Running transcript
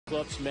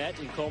clubs met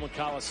in Coleman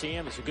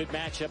Coliseum. It's a good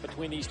matchup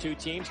between these two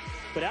teams.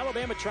 But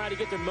Alabama trying to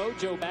get their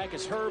mojo back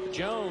as Herb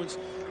Jones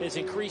has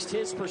increased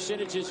his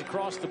percentages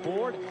across the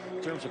board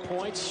in terms of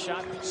points,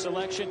 shot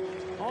selection.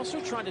 Also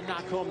trying to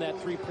knock home that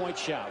three-point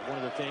shot. One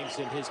of the things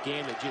in his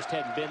game that just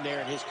hadn't been there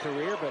in his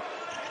career. But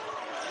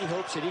he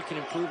hopes that he can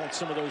improve on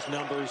some of those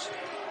numbers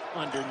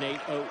under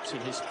Nate Oates in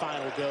his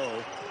final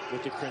go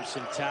with the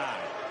Crimson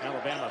Tide.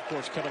 Alabama, of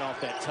course, coming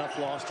off that tough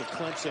loss to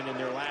Clemson in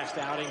their last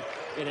outing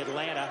in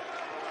Atlanta.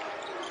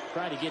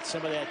 Trying to get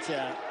some of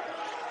that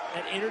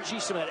energy,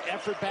 some of that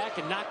effort back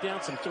and knock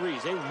down some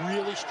threes. They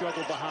really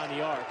struggled behind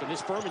the arc. And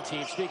this Furman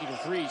team, speaking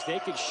of threes, they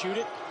can shoot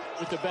it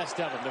with the best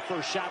of them. The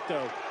first shot,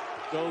 though,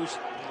 goes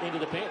into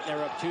the paint.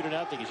 They're up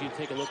 2-0 as you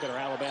take a look at our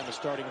Alabama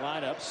starting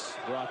lineups,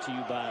 brought to you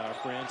by our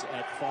friends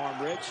at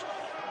Farm Ridge.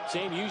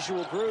 Same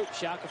usual group: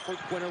 Shackelford,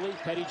 Quinterly,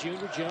 Petty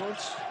Jr.,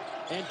 Jones,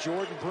 and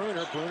Jordan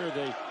Bruner. Bruner,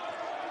 the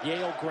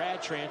Yale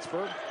grad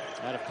transfer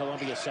out of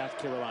Columbia, South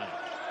Carolina.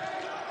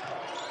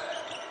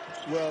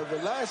 Well, the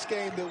last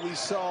game that we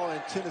saw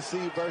in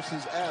Tennessee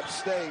versus App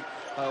State,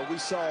 we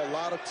saw a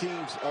lot of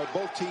teams,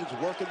 both teams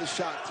working the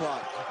shot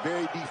clock,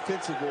 very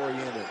defensive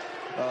oriented.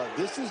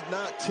 This is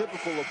not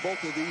typical of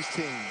both of these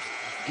teams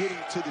getting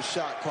to the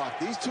shot clock.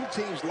 These two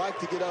teams like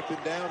to get up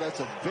and down. That's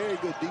a very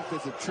good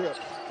defensive trip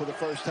for the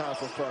first time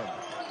for Furman.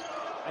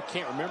 I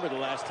can't remember the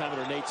last time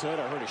under Nate's hood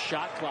I heard a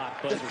shot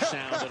clock buzzer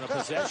sound in a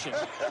possession.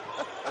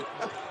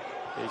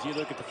 As you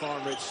look at the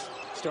Farm Ridge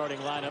starting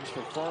lineups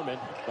for Furman: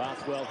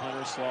 Bothwell,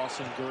 Hunter,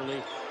 Slauson,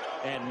 Gurley,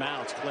 and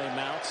Mounce. Clay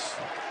Mounce,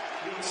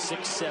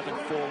 6'7"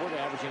 forward,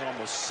 averaging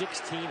almost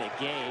 16 a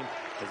game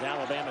as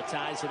Alabama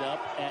ties it up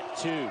at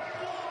 2.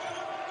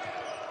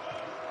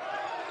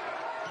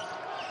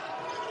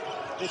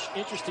 This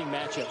interesting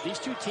matchup. These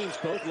two teams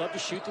both love to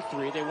shoot the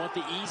three. They want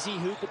the easy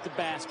hoop at the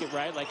basket,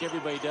 right, like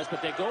everybody does,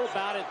 but they go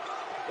about it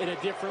in a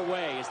different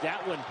way, as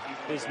that one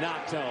is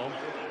knocked home.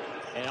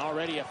 And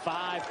already a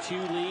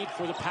 5-2 lead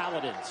for the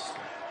Paladins.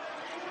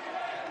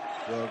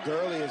 Well,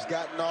 Gurley has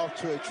gotten off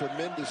to a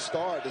tremendous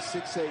start. The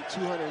 6'8",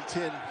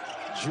 210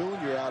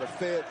 junior out of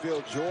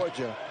Fayetteville,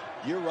 Georgia.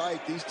 You're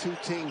right. These two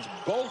teams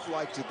both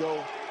like to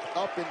go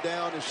up and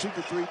down and shoot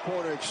the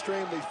three-pointer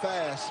extremely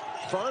fast.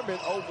 Furman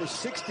over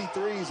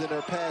 63s in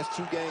their past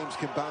 2 games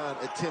combined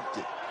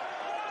attempted.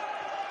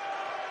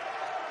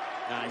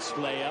 Nice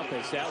layup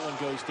as that one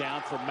goes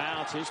down for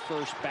Mounce, his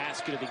first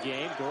basket of the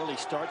game. Gurley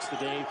starts the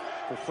day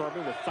for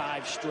Furman with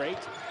 5 straight,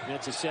 and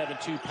it's a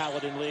 7-2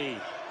 Paladin lead.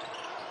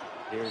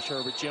 Here's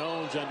Herbert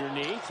Jones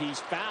underneath.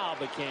 He's fouled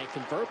but can't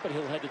convert, but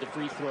he'll head to the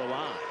free throw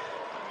line.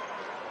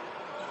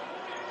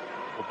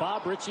 Well,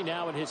 Bob Ritchie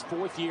now in his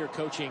 4th year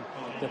coaching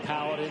the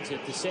Paladins,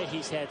 and to say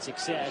he's had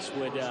success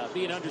would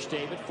be an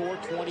understatement. 4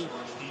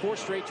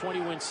 straight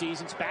 20-win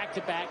seasons,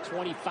 back-to-back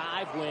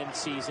 25-win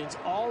seasons,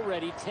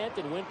 already 10th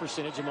in win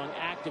percentage among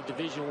active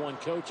Division I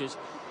coaches,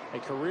 a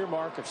career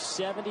mark of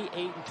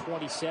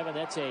 78-27.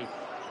 That's a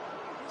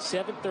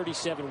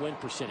 737 win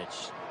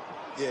percentage.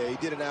 Yeah, he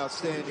did an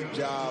outstanding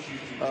job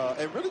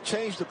and really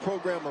changed the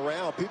program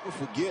around. People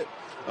forget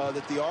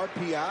that the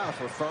RPI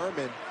for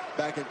Furman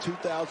back in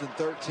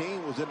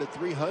 2013 was in the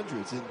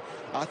 300s, and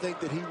I think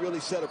that he really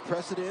set a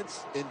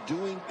precedence in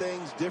doing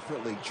things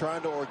differently,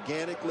 trying to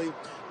organically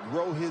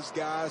grow his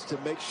guys to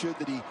make sure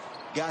that he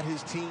got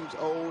his teams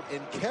old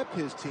and kept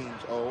his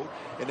teams old.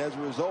 And as a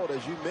result,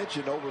 as you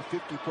mentioned, over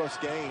 50-plus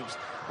games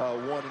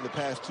won in the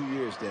past 2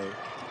 years, Dave.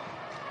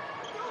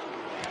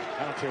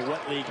 I don't care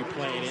what league you're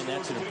playing in,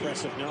 that's an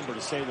impressive number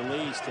to say the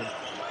least. And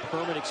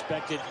Furman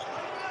expected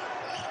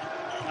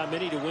how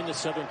many to win the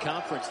Southern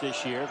Conference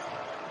this year?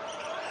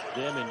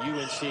 Them and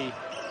UNC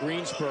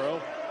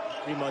Greensboro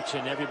pretty much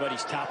in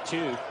everybody's top 2.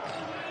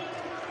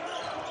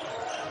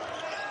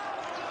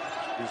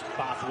 Here's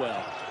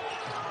Bothwell.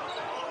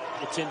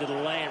 It's into the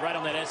lane right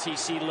on that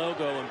SEC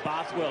logo, and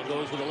Bothwell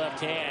goes with the left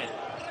hand.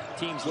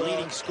 Team's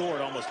leading score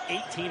at almost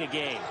 18 a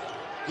game.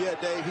 Yeah,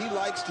 Dave, he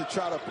likes to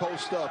try to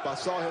post up. I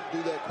saw him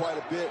do that quite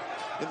a bit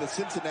in the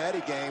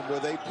Cincinnati game where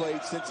they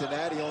played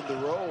Cincinnati on the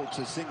road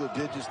to single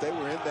digits. They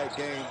were in that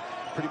game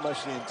pretty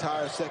much the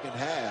entire second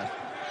half.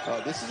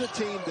 This is a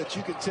team that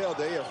you can tell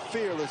they are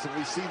fearless, and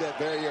we see that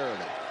very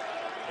early.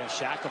 Yeah,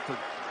 Shackelford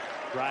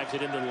drives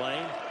it into the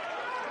lane.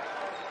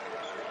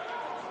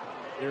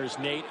 There's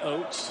Nate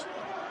Oates.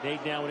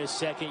 Nate now in his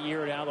 2nd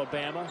year at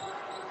Alabama.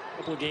 A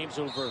couple of games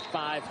over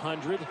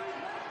 500.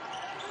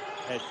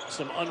 Had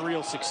some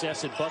unreal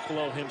success at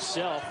Buffalo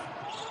himself.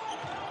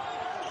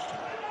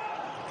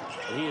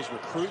 But he is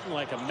recruiting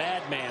like a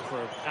madman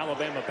for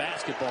Alabama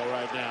basketball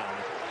right now.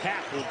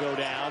 Cap will go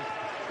down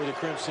for the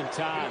Crimson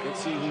Tide. Let's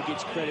see who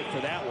gets credit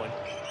for that one.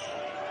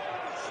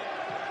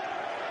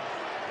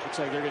 Looks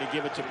like they're going to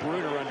give it to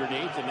Bruner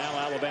underneath, and now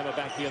Alabama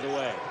back the other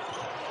way.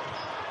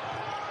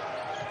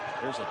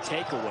 There's a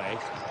takeaway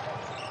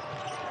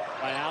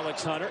by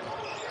Alex Hunter.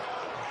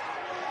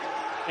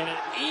 And an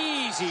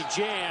easy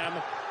jam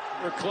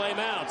for Clay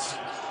Mounce.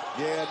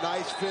 Yeah,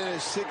 nice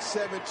finish,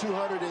 6'7",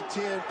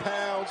 210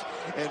 pounds.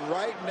 And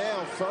right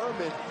now,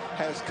 Furman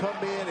has come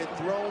in and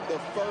thrown the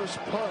first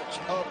punch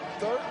up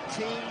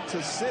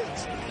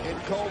 13-6 in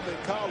Coleman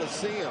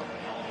Coliseum.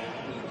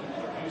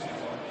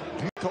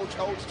 Coach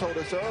Oates told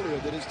us earlier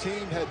that his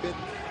team had been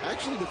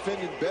actually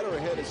defending better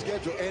ahead of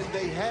schedule, and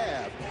they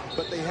have,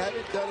 but they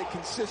haven't done it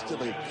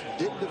consistently.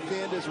 Didn't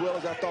defend as well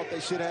as I thought they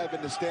should have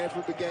in the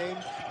Stanford game,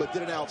 but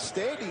did an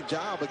outstanding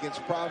job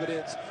against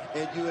Providence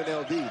and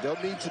UNLV.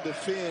 They'll need to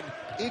defend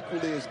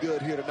equally as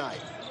good here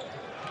tonight.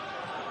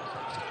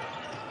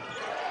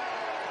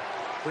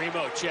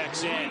 Primo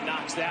checks in,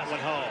 knocks that one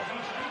home.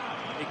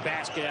 Big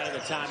basket out of the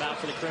timeout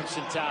for the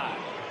Crimson Tide.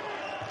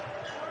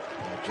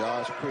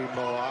 Josh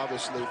Primo,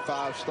 obviously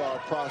five-star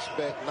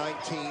prospect,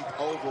 19th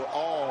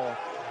overall,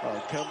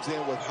 comes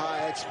in with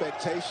high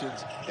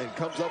expectations and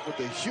comes up with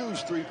a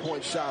huge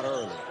three-point shot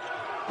early.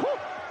 Woo!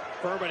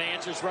 Furman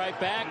answers right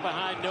back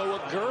behind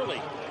Noah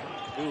Gurley,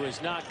 who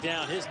has knocked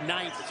down his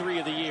 9th three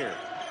of the year.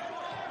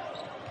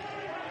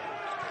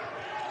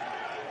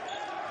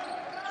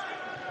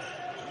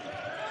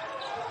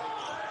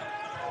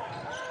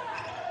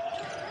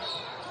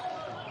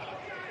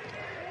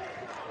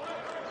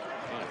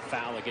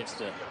 Foul against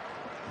the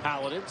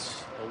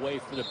Paladins, away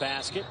from the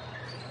basket.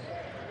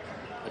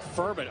 But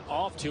Furman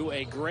off to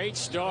a great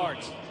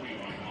start.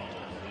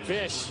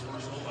 Fish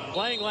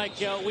playing like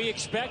we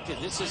expected.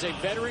 This is a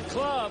veteran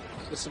club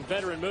with some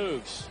veteran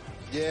moves.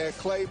 Yeah,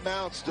 Clay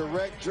Mounce,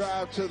 direct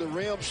drive to the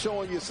rim,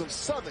 showing you some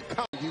Southern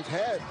College. You've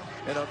had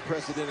an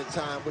unprecedented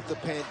time with the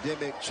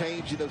pandemic,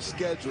 changing of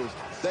schedules.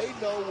 They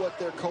know what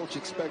their coach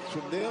expects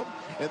from them,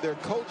 and their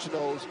coach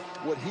knows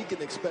what he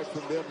can expect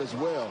from them as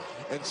well.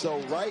 And so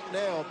right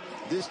now,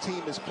 this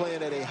team is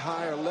playing at a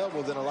higher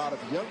level than a lot of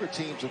younger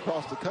teams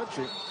across the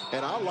country,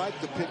 and I like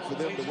the pick for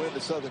them to win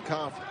the Southern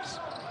Conference.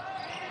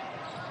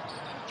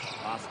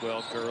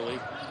 Bothwell, Gurley,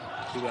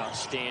 two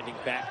outstanding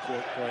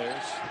backcourt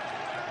players.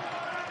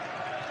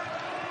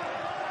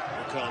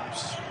 Here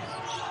comes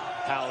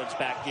Paladins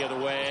back the other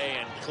way,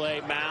 and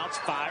Clay Mounce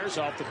fires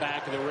off the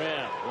back of the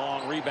rim.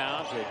 Long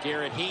rebound to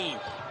Garrett Heem.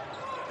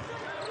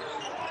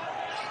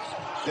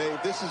 Dave,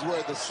 this is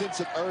where the sense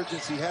of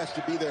urgency has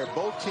to be there.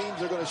 Both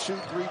teams are going to shoot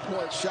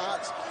three-point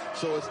shots,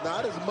 so it's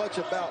not as much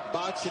about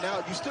boxing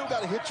out. You still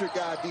got to hit your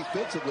guy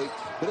defensively,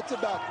 but it's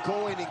about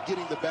going and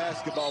getting the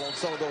basketball on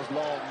some of those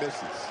long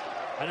misses.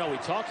 I know we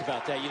talked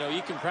about that. You know,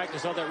 you can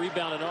practice all that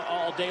rebounding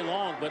all day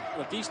long, but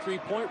with these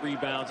three-point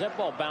rebounds, that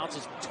ball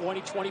bounces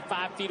 20,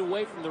 25 feet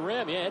away from the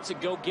rim. Yeah, it's a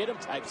go-get-'em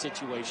type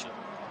situation.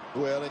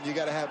 Well, and you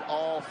got to have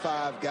all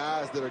five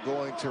guys that are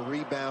going to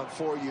rebound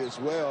for you as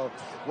well.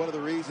 One of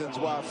the reasons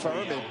why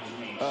Furman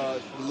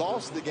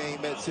lost the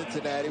game at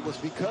Cincinnati was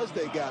because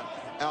they got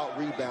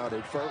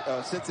out-rebounded.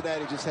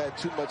 Cincinnati just had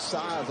too much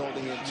size on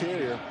the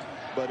interior,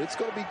 but it's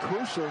going to be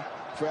crucial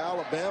for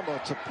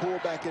Alabama to pull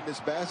back in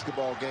this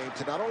basketball game,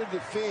 to not only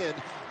defend,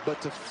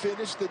 but to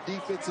finish the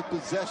defensive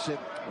possession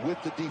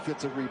with the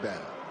defensive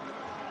rebound.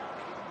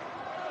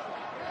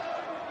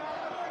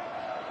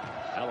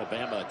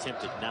 Alabama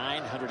attempted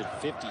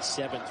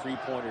 957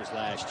 three-pointers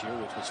last year,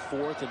 which was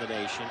 4th in the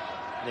nation.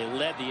 They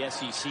led the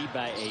SEC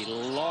by a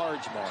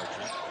large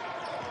margin.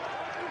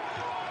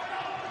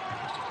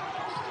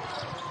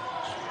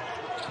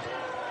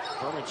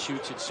 Furman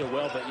shoots it so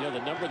well, but you know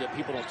the number that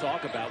people don't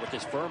talk about with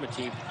this Furman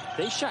team,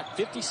 they shot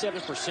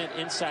 57%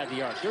 inside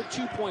the arc. Their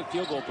 2-point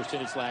field goal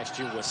percentage last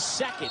year was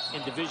 2nd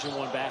in Division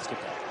I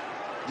basketball.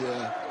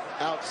 Yeah,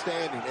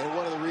 outstanding, and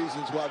one of the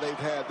reasons why they've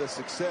had the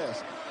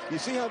success. You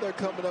see how they're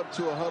coming up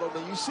to a huddle,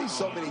 and you see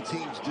so many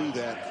teams do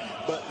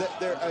that, but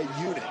they're a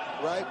unit,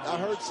 right? I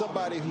heard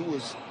somebody who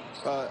was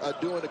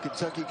doing a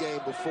Kentucky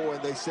game before,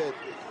 and they said,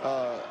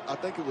 I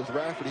think it was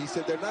Rafferty, he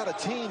said they're not a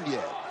team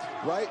yet.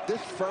 Right, this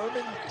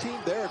Furman team,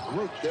 they're a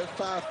group. They're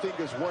 5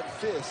 fingers, 1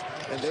 fist,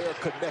 and they are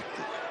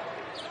connected.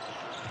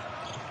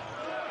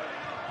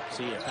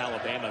 See if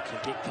Alabama can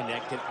get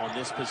connected on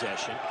this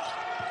possession.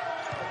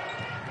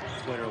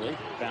 Quinterly,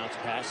 bounce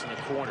pass in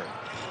the corner.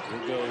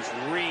 Here goes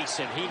Reese,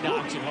 and he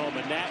knocks it home,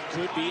 and that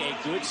could be a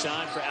good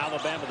sign for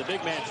Alabama. The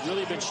big man's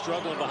really been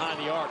struggling behind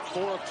the arc.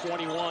 4 of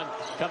 21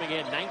 coming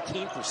in,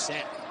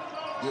 19%.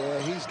 Yeah,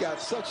 he's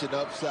got such an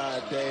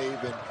upside, Dave,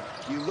 and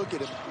you look at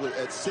him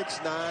at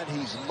 6'9",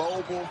 he's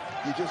mobile.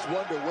 You just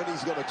wonder when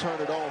he's going to turn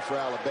it on for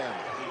Alabama.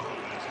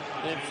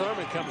 And then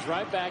Furman comes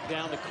right back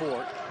down the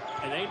court,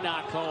 and they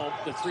knock home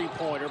the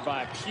three-pointer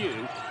by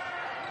Pugh.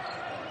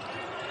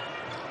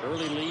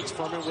 Early leads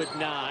Furman with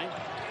 9.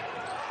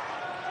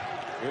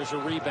 Here's a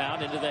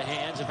rebound into the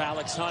hands of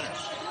Alex Hunter.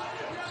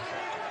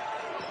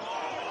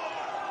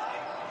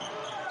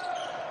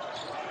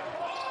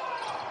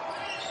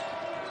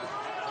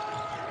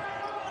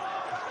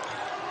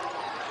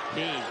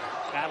 Dean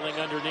battling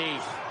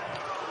underneath.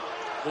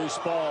 Loose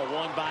ball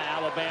won by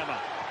Alabama.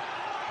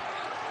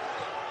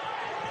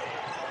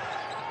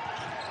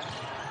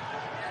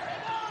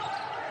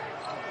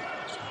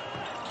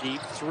 Deep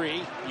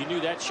three. You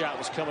knew that shot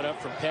was coming up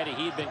from Petty.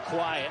 He had been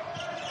quiet.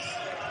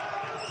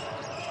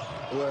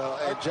 Well,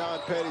 and John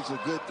Petty's a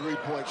good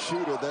three-point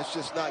shooter. That's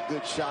just not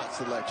good shot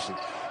selection.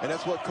 And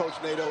that's what Coach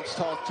Nate Oates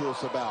talked to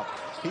us about.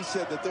 He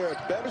said that they're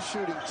a better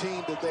shooting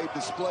team that they've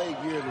displayed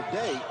year to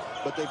date,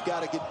 but they've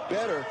got to get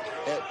better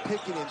at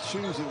picking and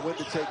choosing when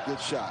to take good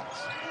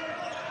shots.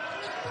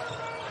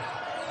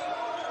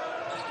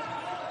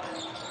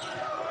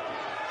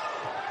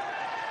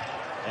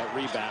 That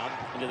rebound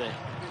into the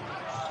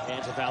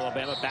hands of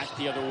Alabama. Back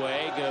the other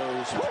way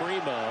goes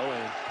Primo.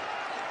 And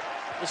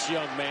this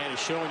young man is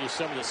showing you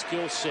some of the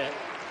skill set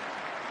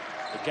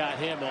that got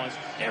him on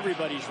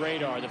everybody's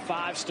radar. The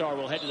 5-star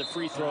will head to the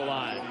free throw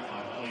line.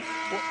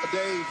 Well,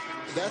 Dave,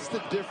 that's the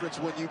difference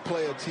when you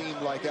play a team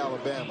like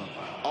Alabama.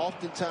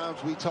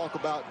 Oftentimes we talk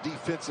about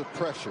defensive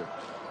pressure.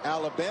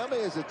 Alabama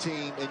is a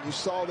team, and you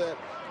saw that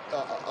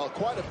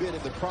quite a bit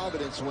in the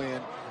Providence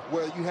win,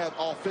 where you have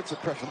offensive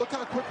pressure. Look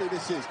how quickly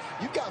this is.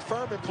 You've got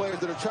Furman players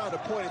that are trying to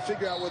point and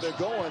figure out where they're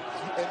going,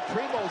 and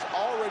Primo's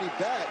already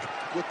back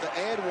with the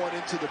and one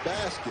into the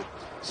basket.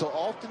 So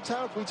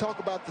oftentimes we talk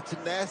about the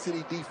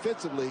tenacity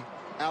defensively.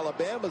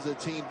 Alabama's a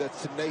team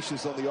that's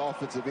tenacious on the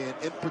offensive end,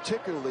 and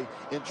particularly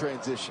in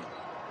transition.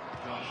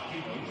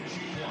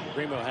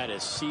 Primo had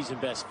his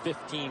season-best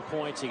 15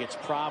 points against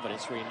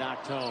Providence, where he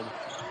knocked home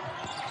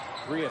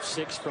 3 of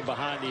 6 from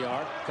behind the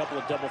arc. A couple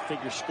of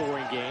double-figure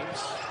scoring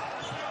games.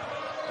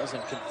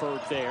 Doesn't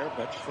convert there,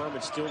 but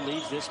Furman still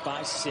leads this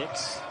by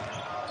 6.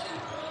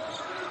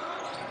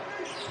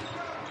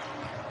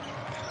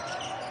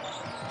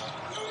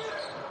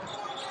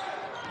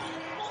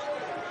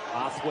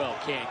 Bothwell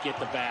can't get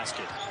the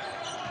basket.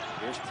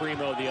 Here's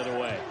Primo the other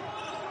way.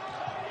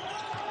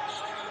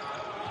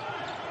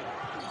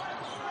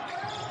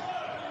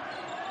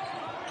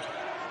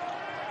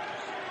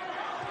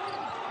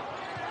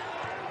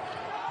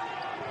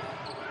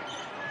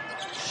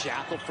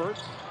 Shackelford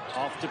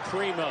off to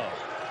Primo.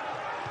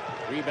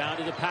 Rebound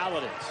to the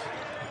Paladins.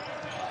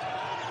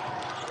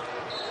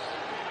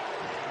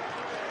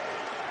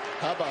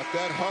 How about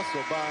that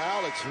hustle by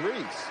Alex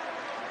Reese?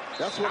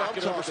 That's what I'm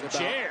talking about.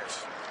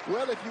 Chairs.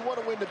 Well, if you want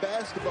to win the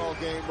basketball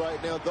game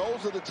right now,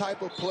 those are the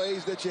type of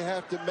plays that you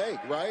have to make,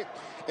 right?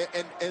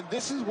 And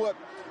this is what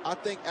I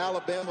think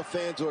Alabama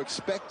fans are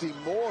expecting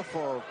more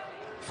from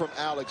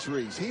Alex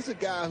Reese. He's a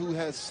guy who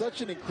has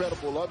such an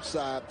incredible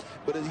upside,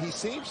 but he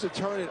seems to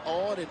turn it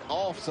on and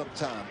off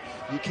sometimes.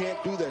 You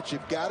can't do that.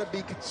 You've got to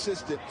be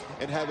consistent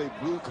and have a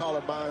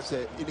blue-collar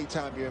mindset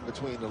anytime you're in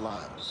between the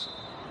lines.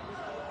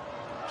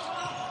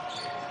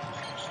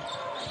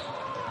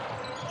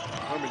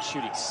 Furman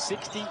shooting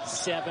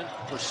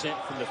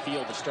 67% from the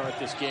field to start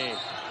this game.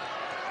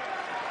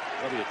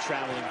 That'll be a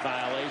traveling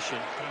violation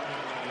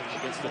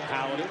against the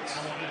Paladins.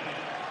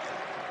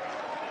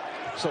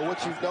 So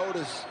what you've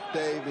noticed,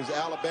 Dave, is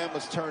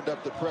Alabama's turned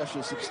up the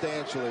pressure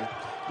substantially,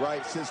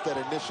 right, since that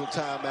initial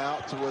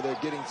timeout to where they're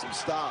getting some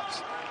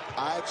stops.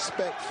 I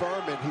expect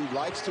Furman, who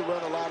likes to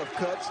run a lot of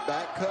cuts,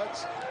 back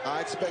cuts, I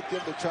expect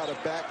them to try to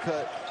back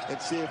cut and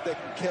see if they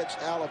can catch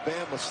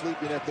Alabama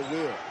sleeping at the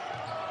wheel.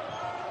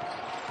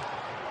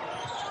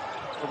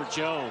 Over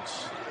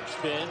Jones.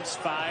 Spins,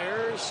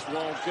 fires,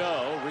 won't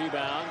go.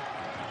 Rebound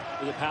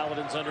to the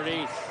Paladins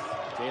underneath.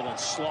 Jalen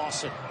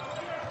Slauson.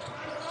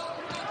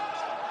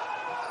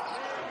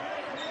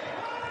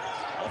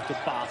 Off to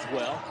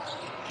Bothwell.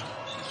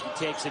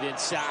 He takes it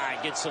inside,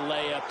 gets a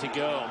layup to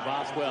go.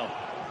 Bothwell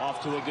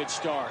off to a good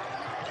start.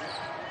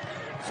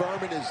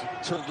 Furman is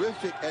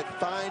terrific at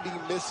finding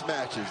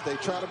mismatches. They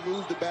try to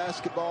move the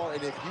basketball,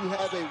 and if you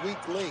have a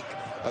weak link,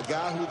 a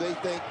guy who they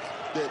think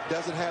that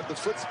doesn't have the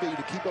foot speed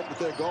to keep up with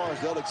their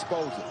guards, they'll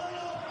expose it.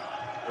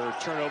 Her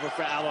turnover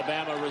for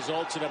Alabama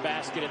results in a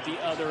basket at the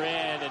other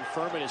end, and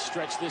Furman has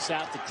stretched this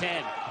out to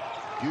 10.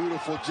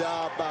 Beautiful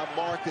job by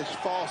Marcus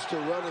Foster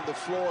running the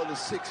floor, the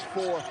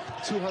 6'4",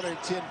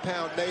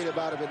 210-pound native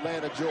out of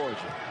Atlanta,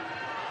 Georgia.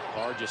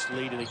 Largest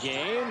lead of the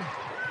game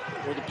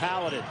for the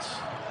Paladins.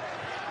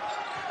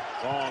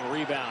 Long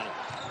rebound.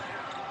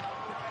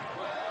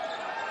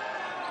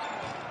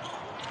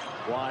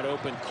 Wide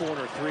open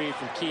corner 3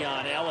 from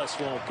Keon Ellis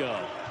won't go.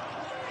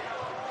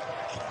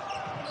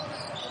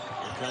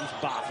 Here comes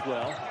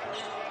Bothwell.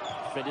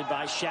 Defended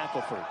by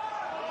Shackelford.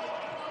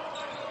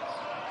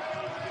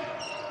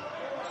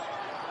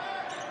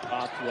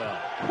 Bothwell.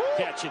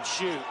 Catch and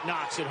shoot.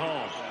 Knocks it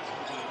home.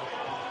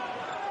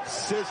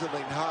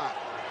 Sizzling hot.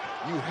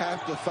 You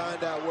have to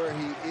find out where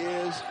he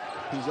is.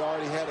 He's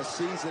already had a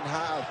season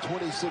high of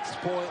 26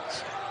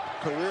 points.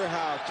 Career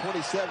high of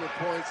 27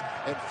 points,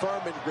 and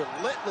Furman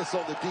relentless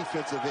on the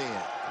defensive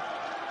end.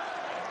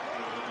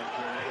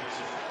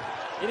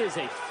 It is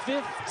a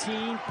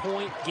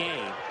 15-point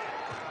game.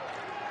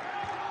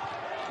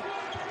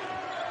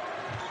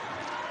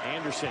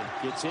 Anderson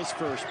gets his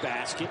first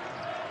basket.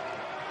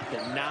 The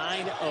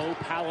 9-0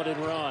 Paladin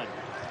run.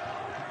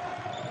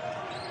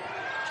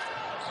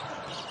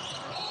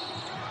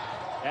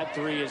 That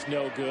 3 is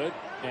no good.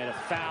 And a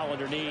foul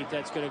underneath.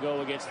 That's going to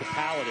go against the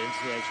Paladins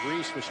as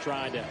Reese was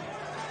trying to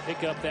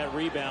pick up that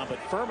rebound, but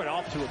Furman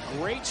off to a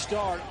great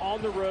start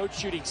on the road,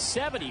 shooting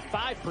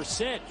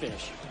 75%,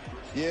 Fish.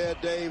 Yeah,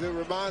 Dave, it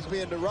reminds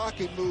me in the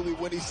Rocky movie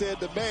when he said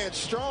the man's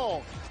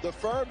strong. The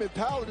Furman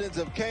Paladins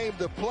have came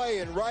to play,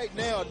 and right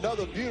now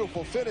another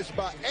beautiful finish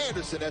by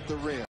Anderson at the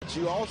rim.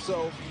 You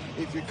also,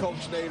 if you're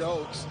Coach Nate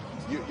Oates,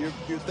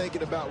 you're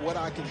thinking about what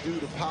I can do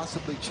to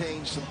possibly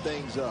change some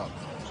things up.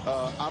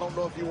 I don't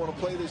know if you want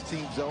to play this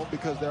team zone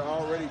because they're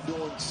already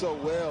doing so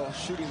well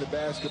shooting the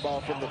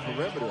basketball from the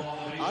perimeter.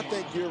 I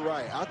think you're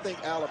right. I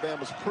think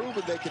Alabama's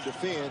proven they can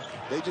defend.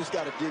 They just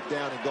got to dig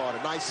down and guard.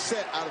 A nice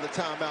set out of the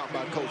timeout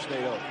by Coach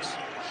Nate Oates.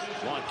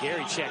 Juwan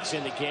Gary checks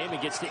in the game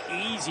and gets the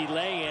easy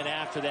lay-in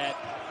after that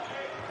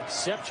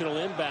exceptional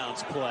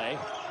inbounds play.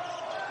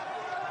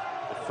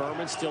 But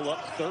Furman still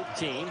up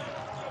 13.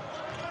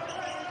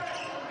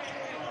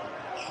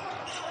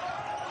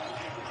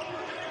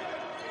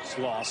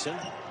 Lawson.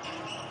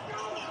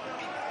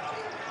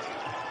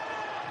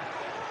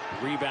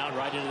 Rebound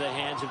right into the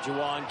hands of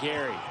Juwan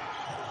Gary.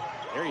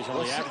 Gary's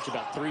only averaged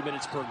about 3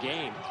 minutes per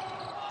game.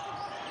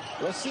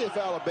 Let's see if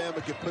Alabama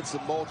can put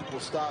some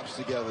multiple stops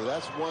together.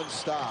 That's one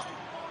stop.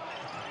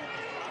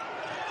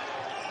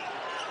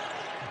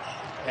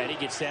 Petty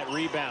gets that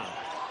rebound.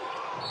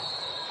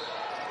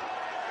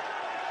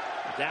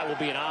 That will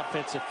be an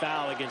offensive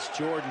foul against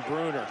Jordan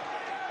Bruner.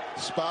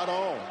 Spot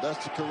on.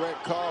 That's the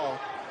correct call.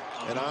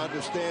 And I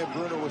understand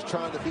Bruner was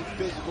trying to be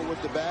physical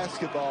with the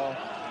basketball,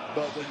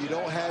 but when you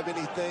don't have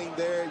anything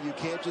there, you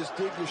can't just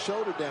dig your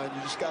shoulder down.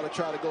 You just got to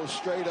try to go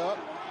straight up.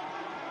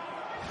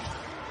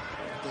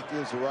 I think it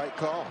was the right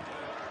call.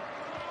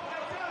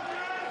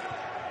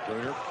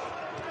 Bruner,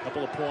 a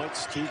couple of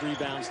points, 2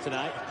 rebounds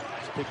tonight.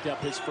 He's picked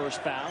up his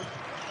first foul.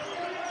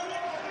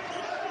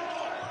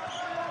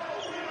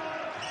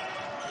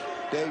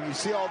 Dave, you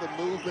see all the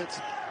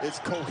movements. It's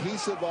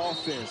cohesive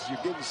offense.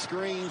 You're getting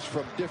screens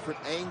from different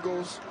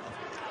angles.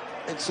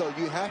 And so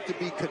you have to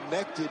be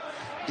connected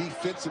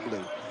defensively.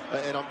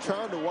 And I'm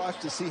trying to watch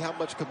to see how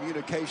much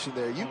communication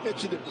there. You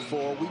mentioned it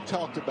before. We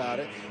talked about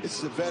it.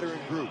 It's a veteran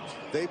group.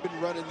 They've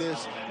been running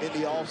this in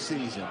the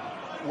offseason.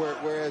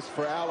 Whereas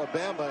for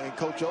Alabama, and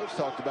Coach Oates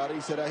talked about it,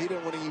 he said he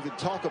didn't want to even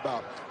talk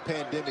about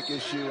pandemic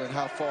issue and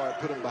how far it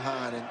put them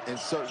behind in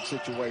certain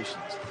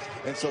situations.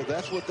 And so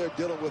that's what they're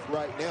dealing with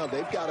right now.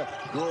 They've got to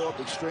grow up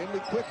extremely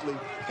quickly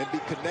and be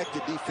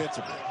connected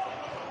defensively.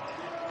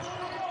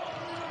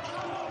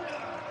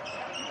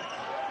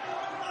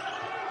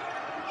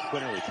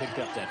 Quinterly picked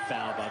up that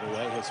foul, by the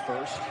way, his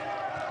first.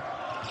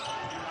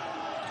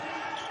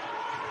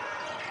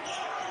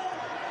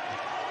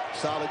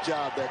 Solid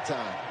job that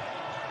time.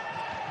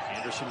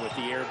 Anderson with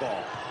the air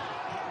ball.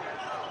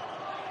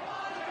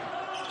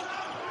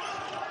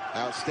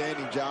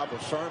 Outstanding job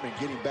of Furman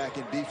getting back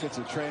in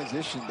defensive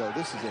transition, though.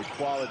 This is a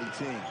quality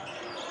team.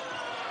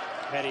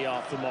 Petty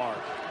off the mark.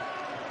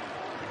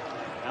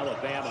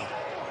 Alabama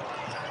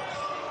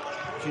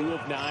 2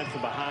 of 9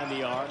 from behind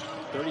the arc,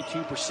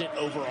 32%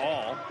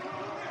 overall.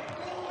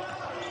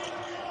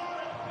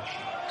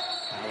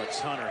 Alex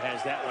Hunter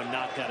has that one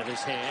knocked out of his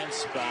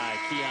hands by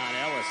Keon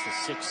Ellis,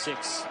 the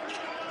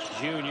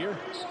 6'6 junior.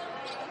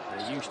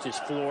 Eustis,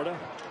 Florida.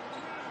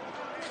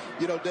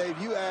 You know, Dave,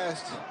 you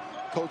asked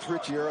Coach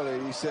Ritchie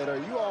earlier, he said, are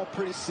you all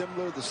pretty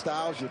similar, the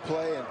styles you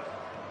play? And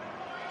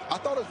I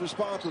thought his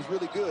response was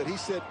really good. He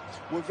said,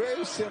 we're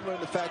very similar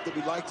in the fact that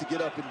we like to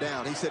get up and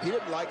down. He said he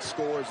didn't like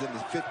scores in the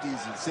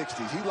 50s and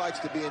 60s. He likes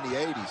to be in the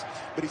 80s.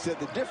 But he said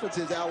the difference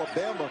is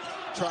Alabama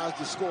tries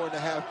to score in the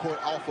half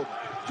court off of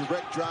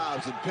direct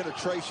drives and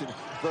penetration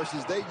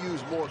versus they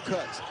use more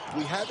cuts.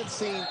 We haven't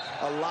seen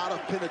a lot of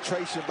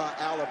penetration by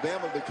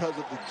Alabama because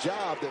of the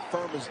job that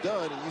Furman's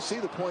done. And you see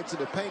the points in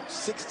the paint,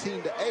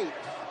 16-8,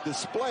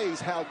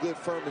 displays how good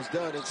Furman's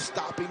done in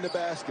stopping the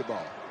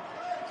basketball.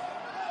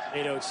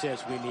 Nate Oates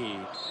says we need.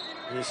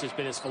 This has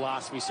been his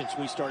philosophy since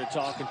we started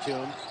talking to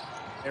him.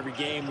 Every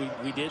game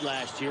we did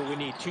last year, we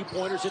need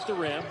 2-pointers at the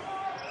rim.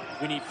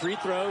 We need free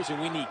throws,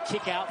 and we need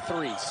kick-out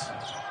threes.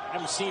 I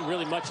haven't seen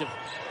really much of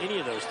any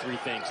of those 3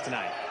 things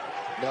tonight.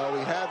 No, we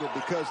haven't,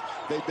 because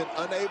they've been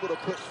unable to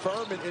put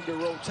Furman into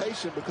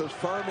rotation because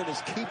Furman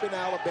is keeping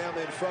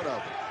Alabama in front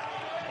of them.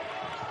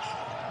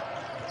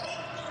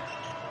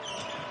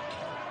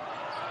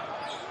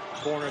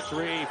 Corner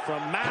 3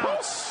 from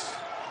Mounce.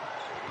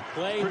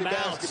 Play Pretty Mounce.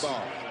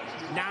 basketball.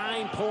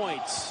 9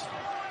 points.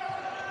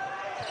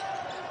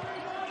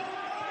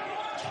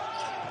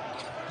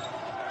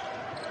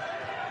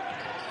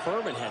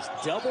 Furman has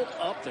doubled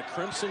up the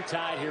Crimson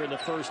Tide here in the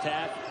first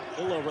half.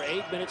 A little over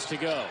 8 minutes to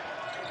go.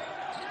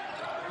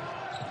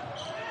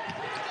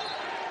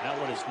 That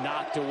one is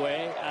knocked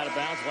away, out of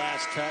bounds.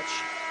 Last touch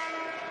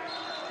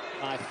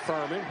by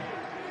Furman.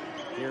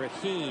 Garrett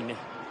Heen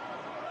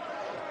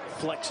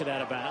flex it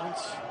out of bounds.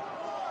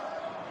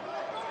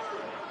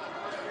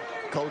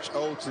 Coach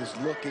Oates is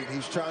looking.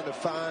 He's trying to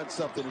find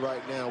something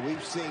right now.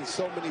 We've seen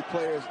so many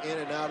players in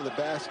and out of the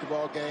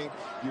basketball game.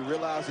 You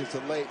realize it's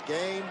a late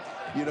game.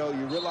 You know,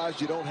 you realize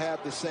you don't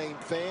have the same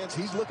fans.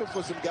 He's looking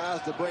for some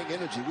guys to bring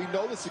energy. We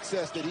know the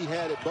success that he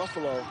had at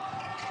Buffalo.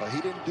 He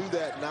didn't do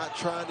that, not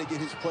trying to get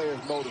his players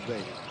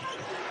motivated.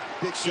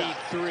 Big shot.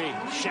 Three.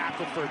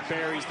 Shackelford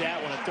buries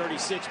that one. A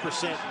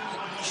 36%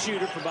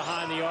 shooter from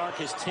behind the arc,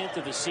 his 10th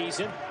of the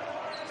season.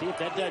 See if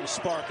that doesn't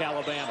spark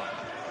Alabama.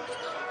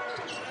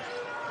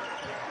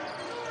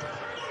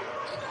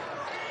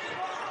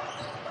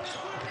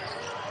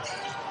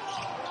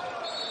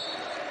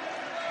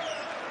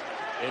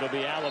 It'll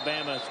be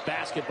Alabama's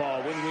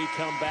basketball when we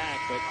come back.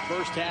 But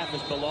first half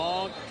has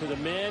belonged to the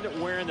men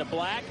wearing the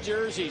black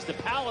jerseys. The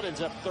Paladins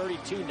up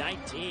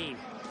 32-19.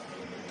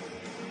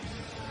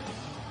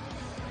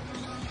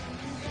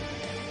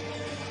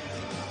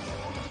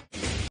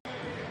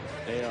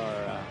 They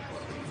are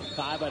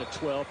 5 out of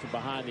 12 from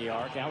behind the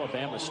arc.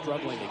 Alabama's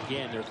struggling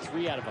again. They're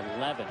 3 out of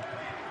 11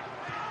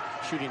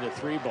 shooting the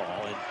three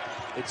ball. And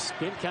it's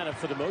been kind of,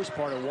 for the most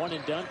part, a one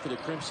and done for the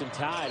Crimson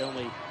Tide.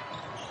 Only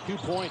 2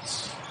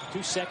 points.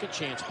 2 second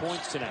chance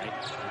points tonight.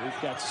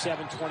 We've got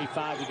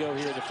 7:25 to go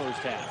here in the first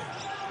half.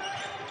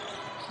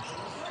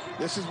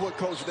 This is what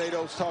Coach Nate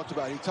Oates talked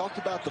about. He talked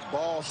about the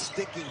ball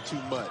sticking too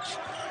much.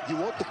 You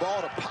want the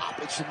ball to pop.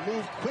 It should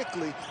move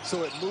quickly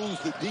so it moves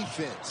the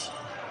defense.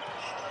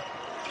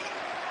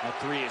 That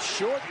three is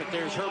short, but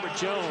there's Herbert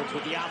Jones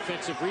with the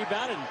offensive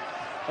rebound and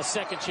a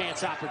second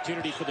chance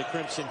opportunity for the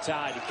Crimson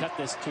Tide to cut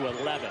this to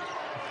 11.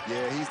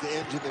 Yeah, he's the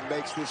engine that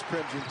makes this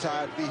Crimson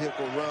Tide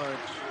vehicle run,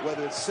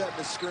 whether it's setting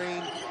the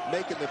screen,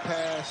 making the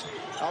pass.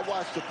 I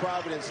watched the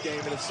Providence game,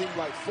 and it seemed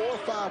like 4 or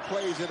 5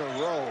 plays in a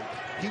row,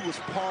 he was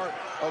part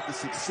of the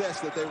success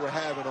that they were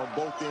having on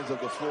both ends of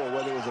the floor,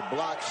 whether it was a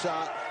block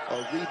shot, a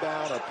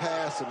rebound, a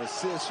pass, an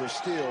assist, or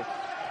steal.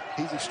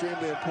 He's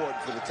extremely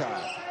important for the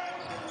Tide.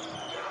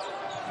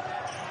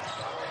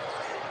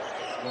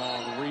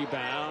 Long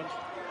rebound.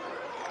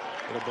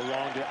 It'll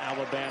belong to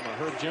Alabama.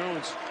 Herb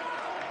Jones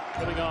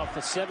coming off a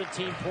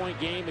 17-point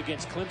game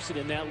against Clemson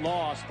in that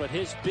loss, but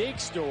his big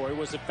story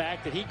was the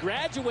fact that he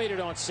graduated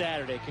on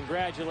Saturday.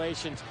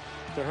 Congratulations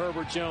to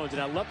Herbert Jones,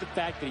 and I love the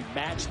fact that he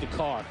matched the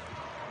car.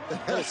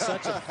 That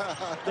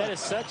is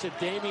such a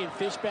Damian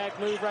Fishback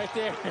move right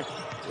there.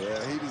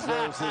 Yeah, he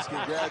deserves his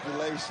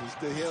congratulations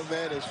to him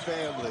and his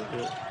family.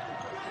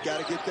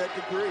 Got to get that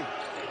degree.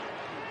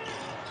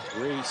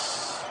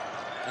 Reese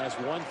has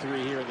 1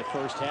 3 here in the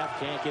first half.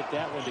 Can't get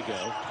that one to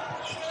go.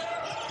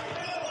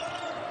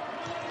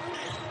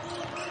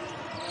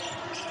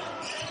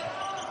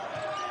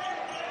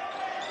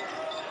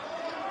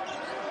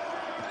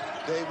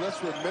 Dave,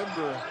 let's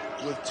remember,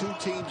 with 2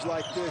 teams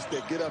like this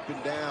that get up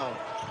and down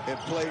and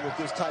play with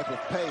this type of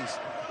pace,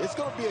 it's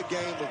going to be a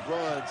game of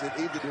runs in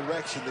either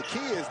direction. The key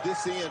is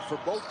this end for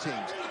both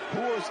teams.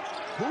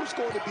 Who's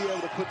going to be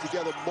able to put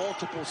together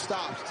multiple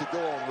stops to go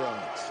on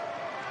runs?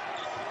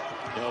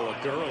 Noah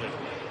Gurley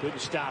couldn't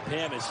stop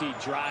him as he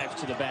drives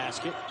to the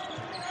basket.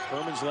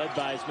 Furman's led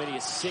by as many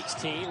as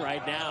 16.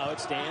 Right now it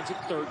stands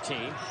at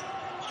 13.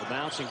 The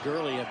Mounce and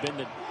Gurley have been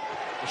the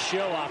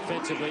show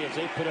offensively as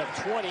they put up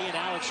 20, and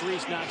Alex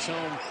Reese knocks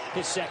home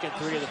his second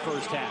 3 of the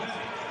first half.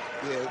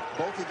 Yeah,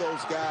 both of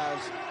those guys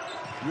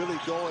really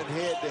going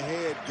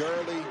head-to-head.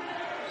 Gurley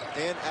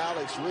and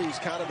Alex Reese,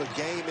 kind of a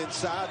game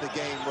inside the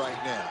game right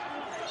now.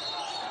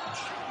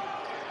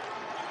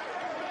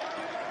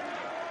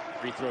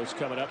 Free throws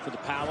coming up for the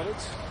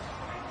Paladins.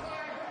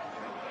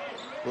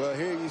 Well,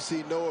 here you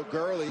see Noah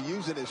Gurley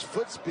using his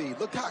foot speed.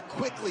 Look how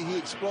quickly he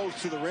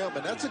explodes to the rim,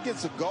 and that's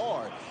against a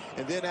guard.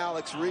 And then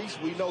Alex Reese,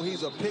 we know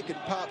he's a pick and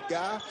pop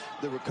guy.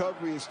 The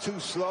recovery is too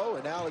slow,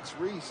 and Alex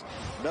Reese,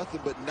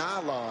 nothing but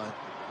nylon.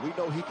 We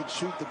know he can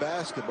shoot the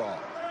basketball.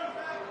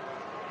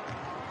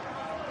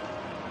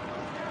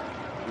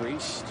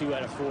 Reese 2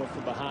 out of 4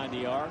 from behind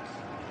the arc.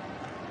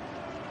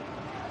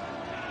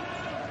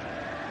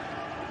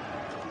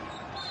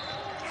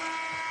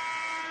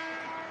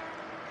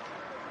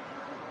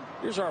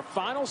 Here's our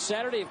final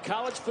Saturday of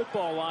college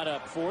football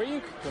lineup for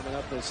you. Coming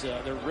up as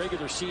the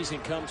regular season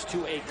comes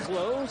to a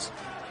close.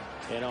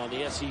 And on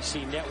the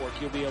SEC Network,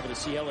 you'll be able to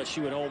see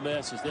LSU and Ole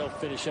Miss as they'll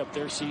finish up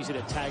their season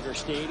at Tiger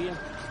Stadium,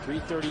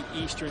 3:30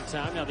 Eastern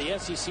Time. Now, the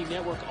SEC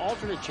Network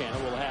alternate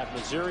channel will have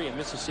Missouri and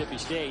Mississippi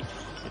State.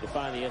 And to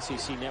find the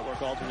SEC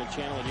Network alternate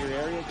channel in your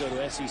area, go to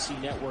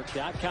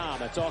secnetwork.com.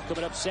 That's all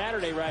coming up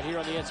Saturday right here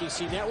on the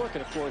SEC Network.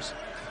 And, of course,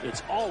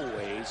 it's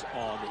always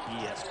on the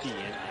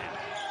ESPN app.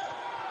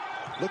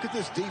 Look at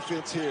this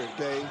defense here,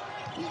 Dave.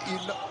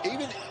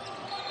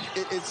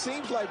 It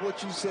seems like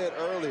what you said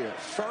earlier.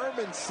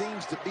 Furman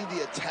seems to be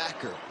the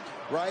attacker,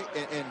 right?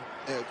 And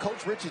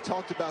Coach Ritchie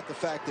talked about the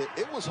fact that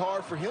it was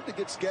hard for him to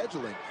get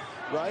scheduling,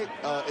 right?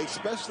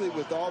 Especially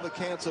with all the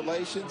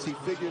cancellations. He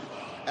figured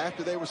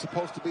after they were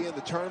supposed to be in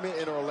the tournament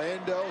in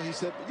Orlando, he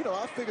said, you know,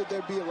 I figured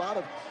there'd be a lot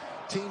of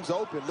teams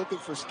open looking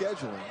for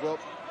scheduling. Well,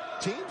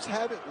 teams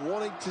haven't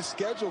wanted to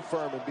schedule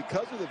Furman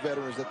because of the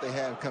veterans that they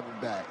have coming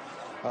back.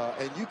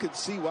 And you can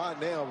see why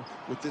now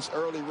with this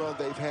early run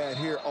they've had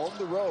here on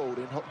the road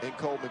in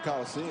Coleman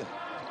Coliseum.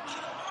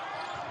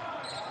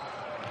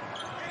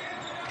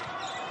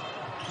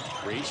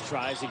 Reese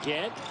tries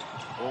again.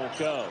 Won't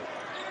go.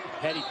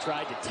 Petty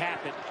tried to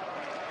tap it.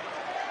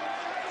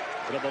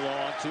 It'll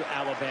belong to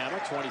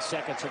Alabama. 20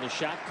 seconds on the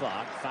shot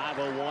clock.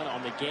 5:01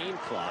 on the game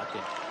clock.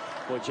 And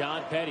boy,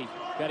 John Petty,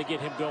 got to get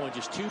him going.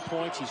 Just 2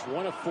 points. He's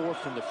 1 of 4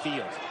 from the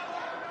field.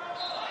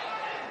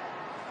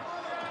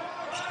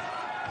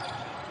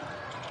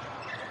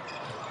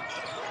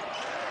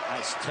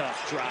 Nice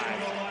tough drive.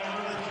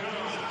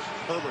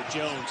 Herbert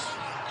Jones.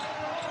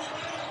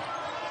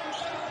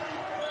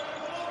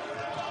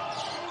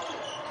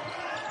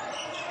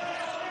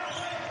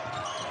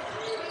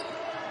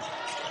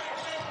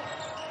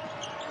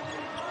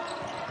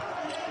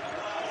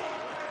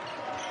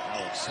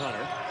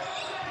 Hunter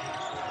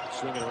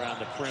swinging around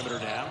the perimeter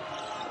now.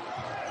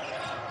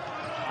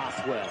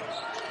 Bothwell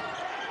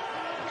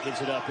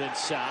gives it up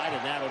inside,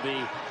 and that'll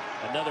be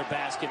another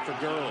basket for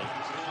Gurley.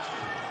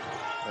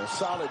 A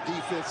solid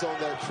defense on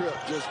that trip,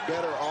 just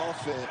better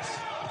offense.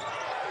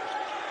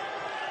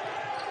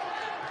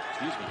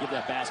 Excuse me, give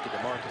that basket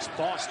to Marcus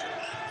Foster.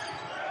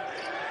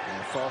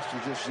 And Foster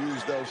just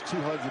used those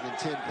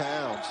 210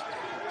 pounds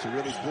to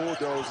really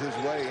bulldoze his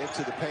way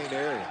into the paint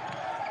area.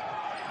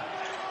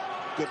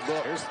 Good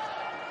look. Here's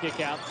kick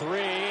out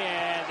 3,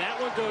 and that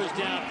one goes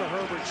down for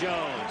Herbert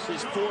Jones.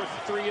 His 4th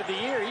 3 of the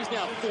year. He's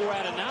now 4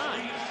 out of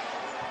 9.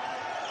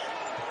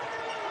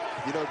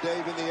 You know,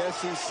 Dave, in the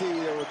SEC,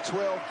 there were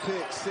 12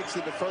 picks, 6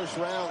 in the first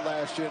round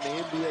last year in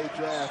the NBA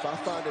draft. I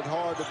find it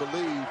hard to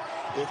believe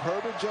if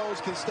Herbert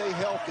Jones can stay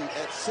healthy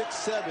at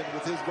 6'7"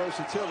 with his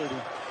versatility,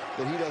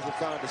 that he doesn't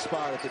find a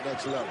spot at the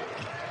next level.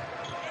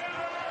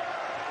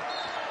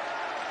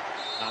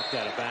 Knocked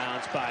out of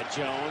bounds by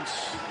Jones,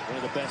 one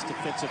of the best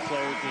defensive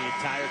players in the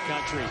entire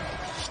country.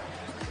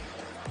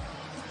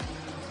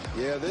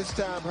 Yeah, this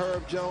time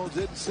Herb Jones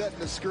didn't set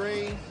the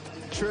screen,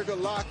 trigger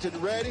locked and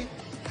ready,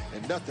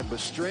 and nothing but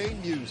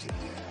string music.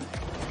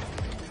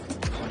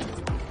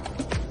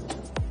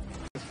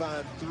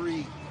 Find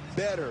 3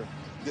 better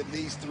than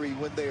these 3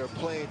 when they are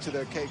playing to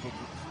their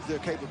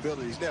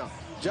capabilities. Now,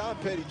 John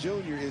Petty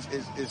Jr.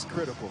 is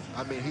critical.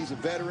 I mean, he's a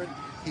veteran.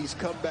 He's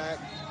come back.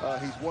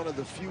 He's one of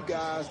the few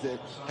guys that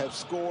have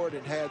scored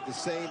and had the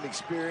same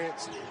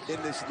experience in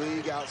this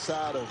league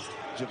outside of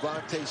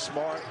Javonte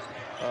Smart.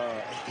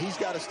 He's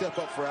got to step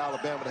up for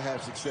Alabama to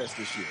have success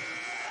this year.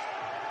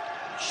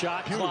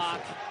 Shot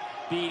clock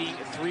beating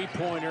a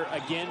 3-pointer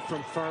again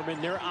from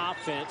Furman. Their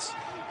offense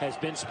has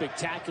been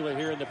spectacular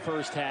here in the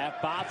first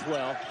half.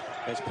 Bothwell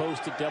has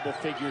posted double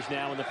figures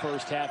now in the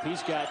first half.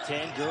 He's got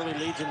 10. Gurley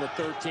leads him with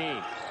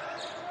 13.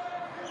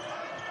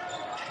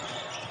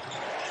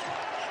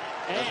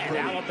 And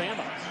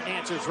Alabama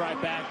answers right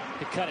back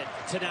to cut it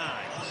to 9.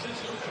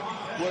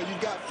 Well,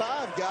 you've got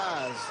 5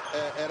 guys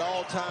at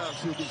all times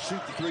who can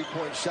shoot the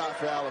 3-point shot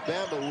for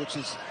Alabama, which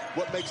is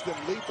what makes them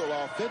lethal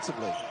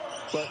offensively.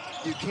 But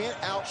you can't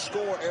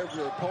outscore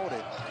every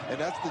opponent, and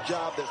that's the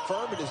job that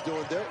Furman is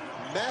doing there.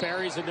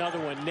 Buries another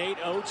one. Nate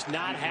Oates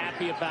not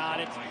happy about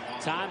it.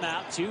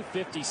 Timeout,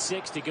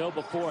 2:56 to go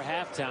before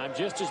halftime.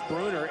 Just as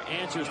Bruner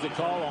answers the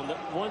call on the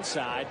one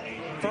side,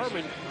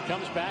 Furman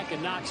comes back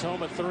and knocks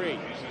home a 3.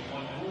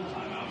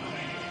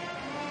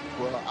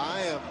 Well, I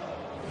am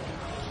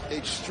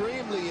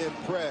extremely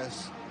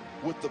impressed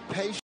with the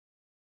patience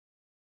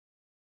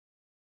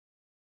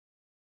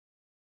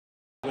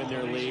in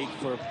their league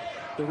for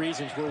the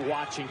reasons we're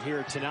watching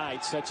here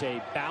tonight. Such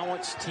a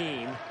balanced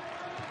team.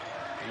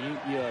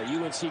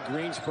 UNC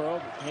Greensboro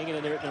hanging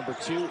in there at number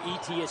 2.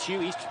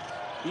 ETSU,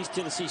 East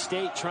Tennessee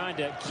State, trying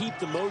to keep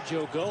the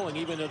mojo going,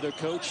 even though their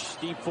coach,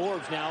 Steve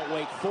Forbes, now at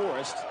Wake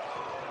Forest.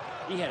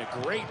 He had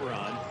a great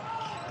run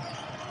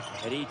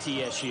at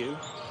ETSU.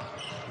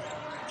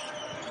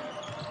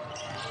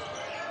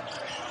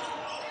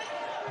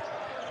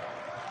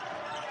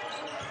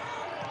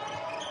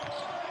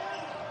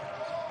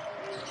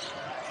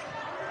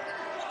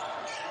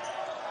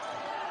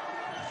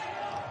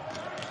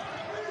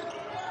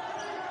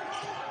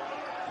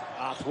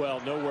 Bothwell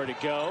nowhere to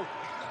go.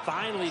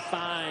 Finally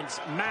finds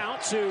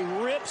Mounce,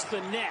 who rips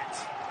the net.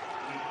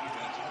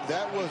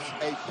 That was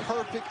a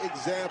perfect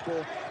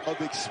example of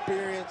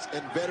experience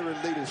and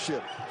veteran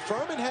leadership.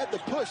 Furman had the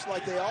push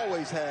like they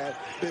always had,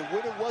 but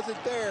when it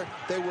wasn't there,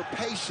 they were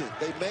patient.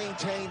 They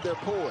maintained their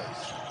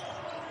poise.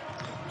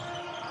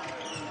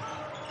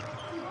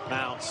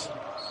 Mounce.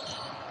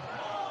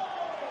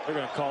 They're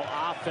going to call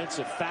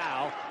offensive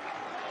foul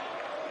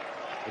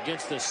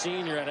against the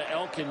senior out of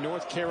Elkin,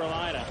 North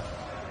Carolina.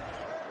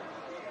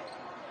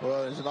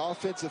 Well, there's an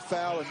offensive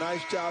foul, a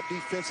nice job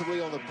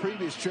defensively on the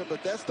previous trip,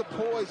 but that's the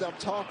poise I'm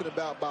talking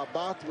about by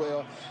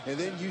Bothwell. And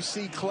then you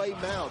see Clay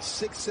Mounce,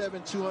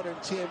 6'7",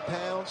 210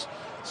 pounds,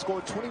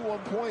 scored 21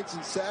 points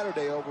in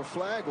Saturday over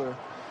Flagler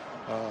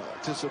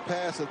to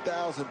surpass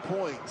 1,000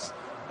 points.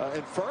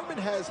 And Furman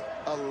has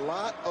a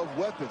lot of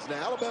weapons.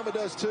 Now, Alabama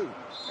does too.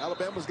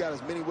 Alabama's got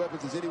as many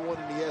weapons as anyone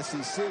in the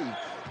SEC.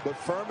 But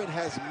Furman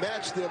has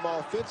matched them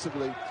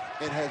offensively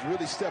and has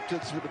really stepped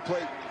into the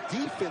plate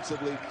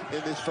defensively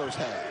in this first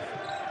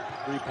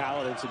half. 3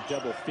 Paladins in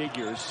double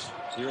figures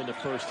here in the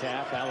first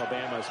half.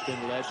 Alabama's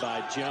been led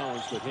by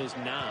Jones with his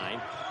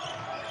 9.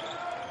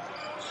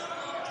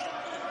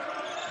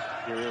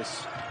 Here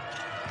is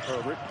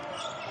Herbert.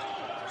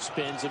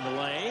 Spins in the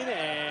lane,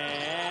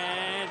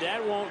 and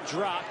that won't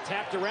drop.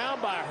 Tapped around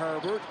by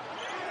Herbert.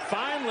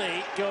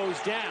 Finally goes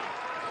down.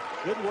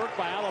 Good work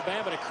by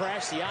Alabama to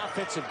crash the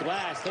offensive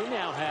glass. They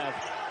now have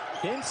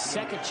 10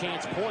 second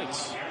chance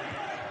points.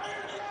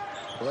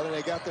 Well,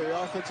 they got their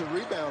offensive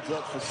rebounds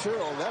up for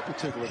sure on that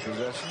particular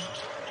possession.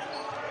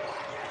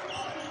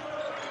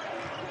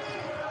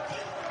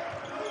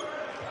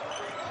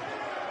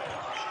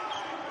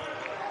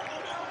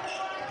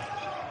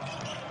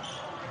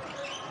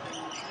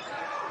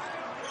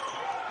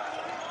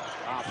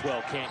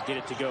 Well, can't get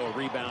it to go. A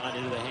rebound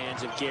into the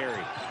hands of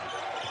Gary.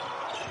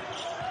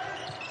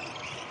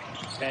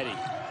 Petty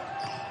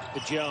to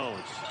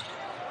Jones.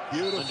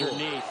 Beautiful.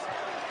 Underneath.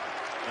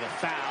 And a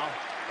foul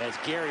as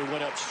Gary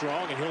went up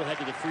strong, and he'll head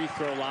to the free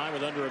throw line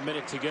with under a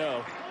minute to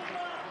go.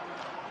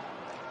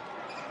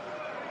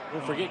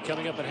 Don't forget,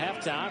 coming up at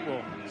halftime,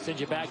 we'll send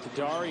you back to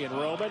Dari and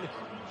Roman.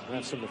 We'll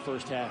have some of the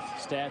first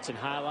half stats and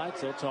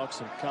highlights. They'll talk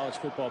some college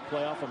football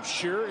playoff, I'm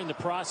sure, in the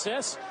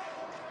process,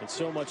 and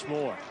so much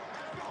more.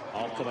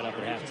 All coming up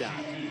at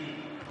halftime.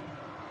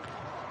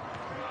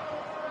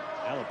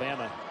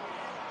 Alabama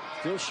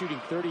still shooting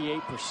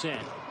 38%.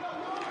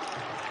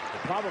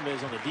 The problem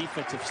is on the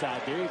defensive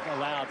side, they've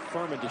allowed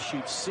Furman to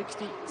shoot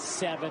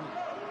 67%.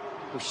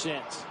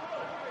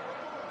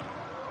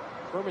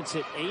 Furman's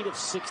hit 8 of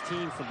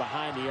 16 from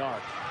behind the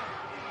arc.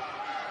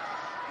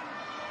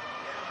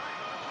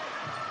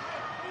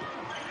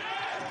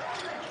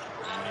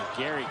 And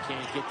Gary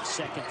can't get the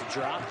second to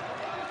drop.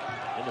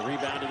 And the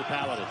rebound to the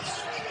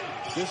Paladins.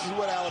 This is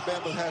what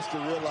Alabama has to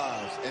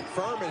realize, and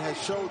Furman has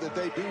showed that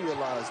they do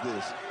realize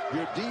this.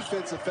 Your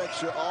defense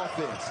affects your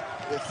offense.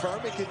 If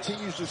Furman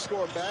continues to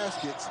score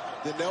baskets,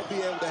 then they'll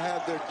be able to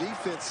have their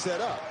defense set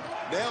up.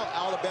 Now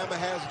Alabama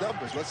has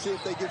numbers. Let's see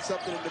if they get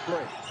something in the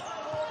break.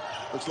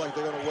 Looks like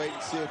they're going to wait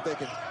and see if they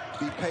can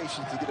be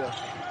patient to get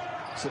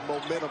some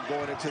momentum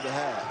going into the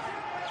half.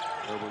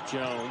 Herbert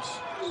Jones.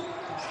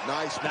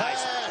 Nice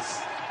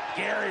pass.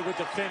 Gary with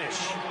the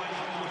finish.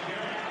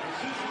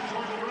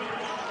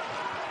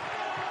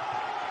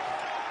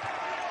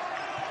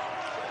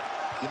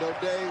 You know,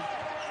 Dave,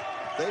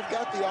 they've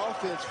got the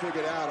offense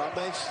figured out. I'm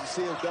anxious to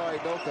see if Dari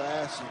Noka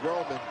asks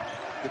Roman,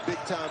 the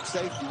big-time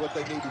safety, what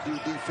they need to do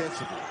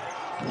defensively.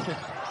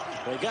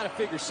 They got to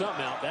figure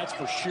something out, that's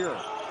for sure.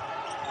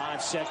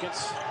 5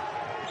 seconds.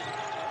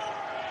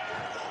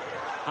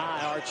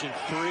 High arching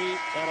 3.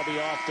 That'll be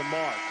off the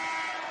mark.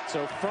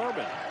 So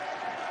Furman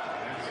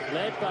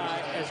led by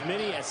as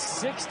many as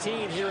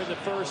 16 here in the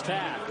first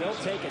half. They'll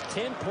take a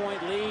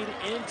 10-point lead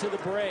into the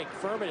break.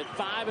 Furman at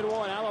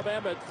 5-1,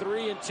 Alabama at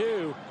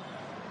 3-2.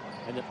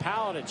 And the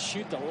Paladins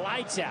shoot the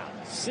lights out.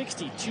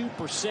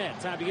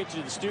 62%. Time to get you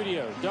to the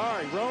studio.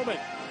 Dari, Roman.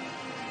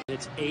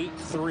 It's 8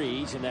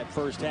 threes in that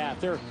first half.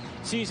 Their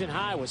season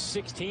high was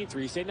 16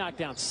 threes. They knocked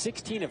down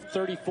 16 of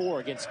 34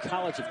 against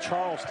College of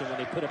Charleston when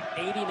they put up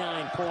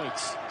 89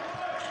 points.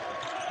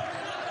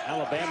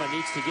 Alabama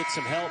needs to get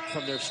some help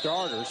from their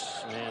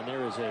starters, and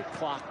there is a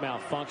clock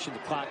malfunction. The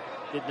clock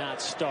did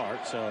not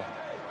start, so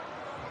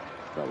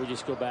probably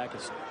just go back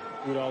and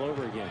do it all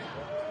over again.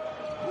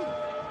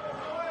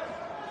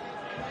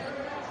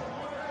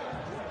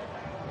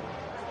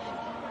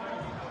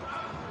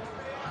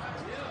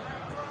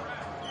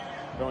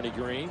 Tony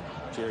Green,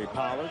 Jerry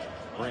Pollard,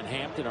 Brent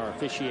Hampton, our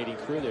officiating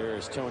crew. There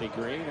is Tony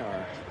Green,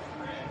 our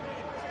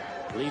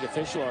lead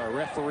official, our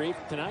referee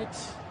tonight.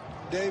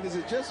 Dave, is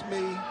it just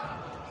me,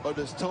 or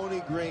does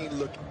Tony Green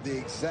look the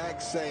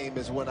exact same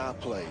as when I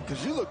played?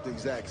 Because you look the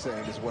exact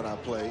same as when I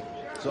played.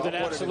 So then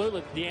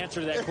absolutely, the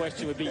answer to that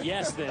question would be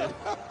yes, then.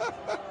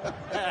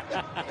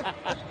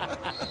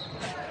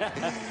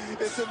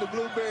 It's in the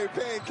blueberry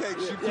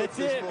pancakes you cooked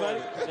this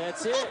morning. Buddy.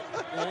 That's it.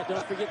 Man,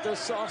 don't forget those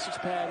sausage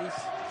patties.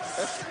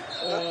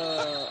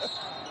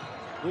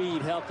 We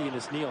eat healthy in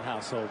this Neal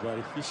household,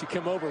 buddy. You should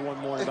come over one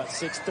morning about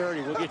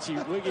 6:30.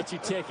 We'll get you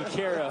taken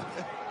care of.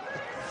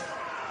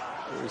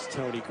 There's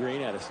Tony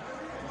Green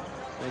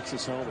makes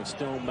his home in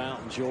Stone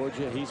Mountain,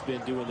 Georgia. He's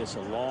been doing this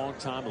a long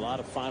time. A lot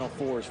of Final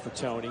Fours for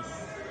Tony.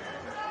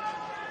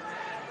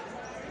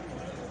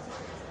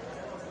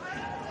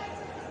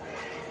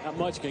 Not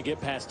much going to get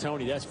past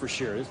Tony, that's for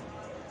sure. Matter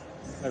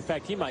of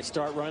fact, he might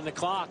start running the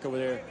clock over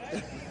there.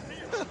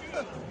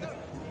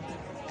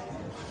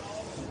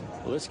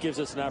 Well, this gives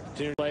us an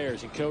opportunity,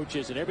 players and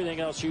coaches and everything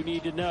else you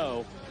need to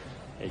know,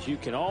 as you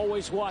can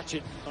always watch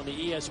it on the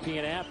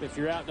ESPN app if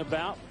you're out and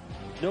about.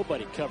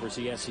 Nobody covers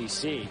the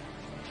SEC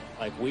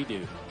like we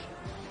do.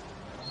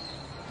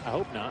 I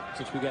hope not,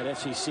 since we got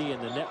SEC in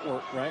the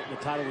network, right? In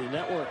the title of the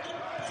network.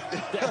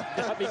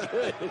 That'd be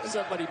good if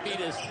somebody beat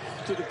us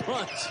to the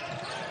punch.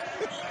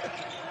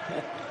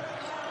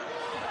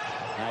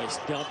 Nice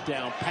dump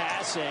down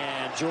pass,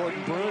 and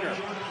Jordan Bruner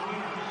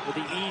with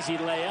the easy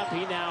layup.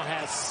 He now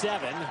has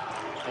 7,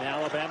 and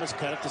Alabama's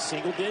cut it to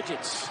single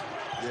digits.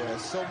 Yeah,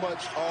 so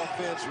much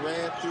offense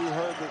ran through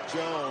Herbert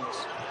Jones.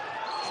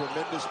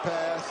 Tremendous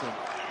pass,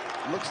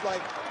 and looks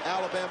like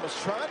Alabama's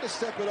trying to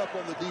step it up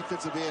on the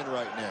defensive end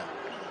right now.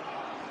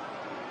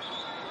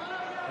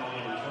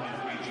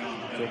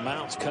 So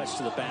Mounce cuts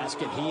to the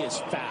basket. He is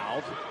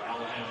fouled.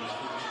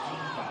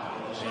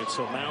 And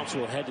so Mounce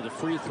will head to the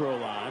free throw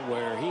line,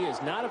 where he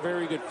is not a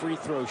very good free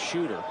throw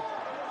shooter.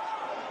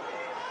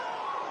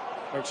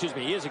 Or excuse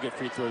me, he is a good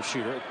free throw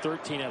shooter at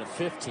 13 out of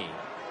 15.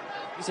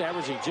 He's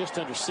averaging just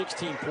under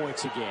 16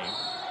 points a game.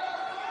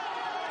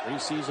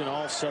 Preseason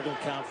All-Southern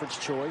Conference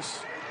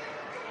choice.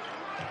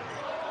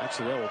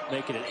 Actually, they'll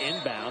make it an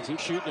inbounds. He's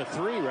shooting a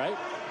 3, right?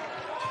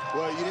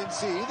 Well, you didn't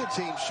see either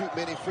team shoot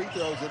many free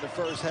throws in the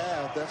first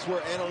half. That's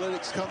where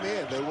analytics come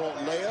in. They want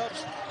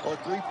layups or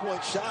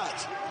three-point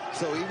shots.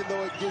 So even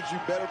though it gives you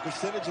better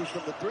percentages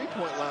from the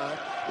three-point line,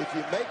 if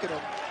you're making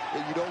them,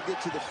 then you don't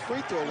get to the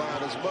free throw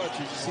line as much as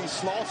you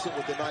see Slauson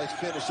with a nice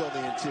finish on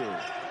the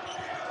interior.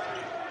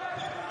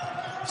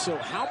 So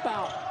how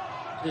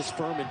about this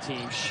Furman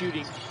team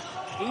shooting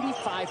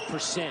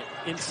 85%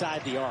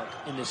 inside the arc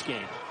in this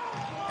game?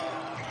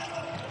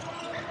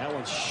 That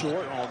one's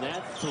short on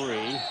that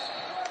 3.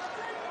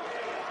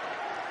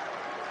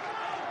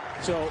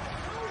 So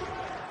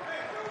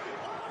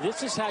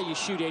this is how you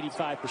shoot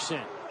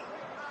 85%.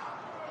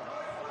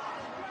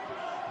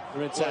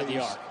 We're inside the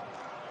arc.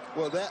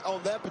 Well,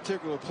 on that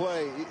particular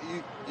play,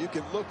 you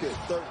can look at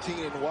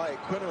 13 and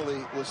White.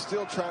 Quinterly was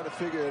still trying to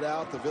figure it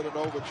out, the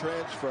Villanova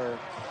transfer.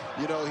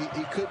 You know,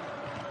 he couldn't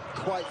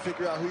quite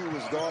figure out who he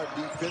was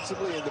guarding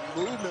defensively, and the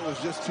movement was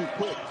just too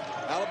quick.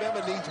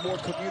 Alabama needs more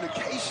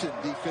communication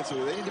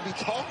defensively. They need to be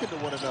talking to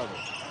one another.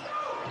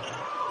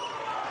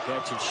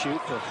 Catch and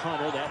shoot for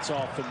Hunter. That's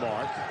off the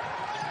mark.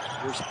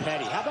 Here's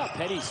Petty. How about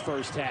Petty's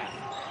first half?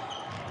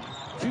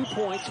 2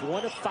 points,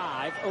 1 of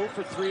 5, 0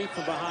 for 3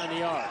 from behind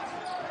the arc.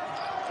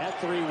 That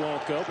 3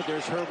 won't go, but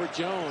there's Herbert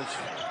Jones.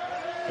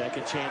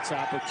 Second chance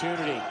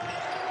opportunity.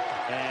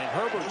 And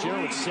Herbert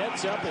Jones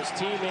sets up his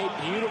teammate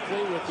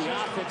beautifully with the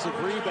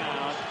offensive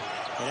rebound.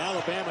 And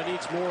Alabama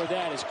needs more of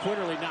that as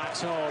Quinterly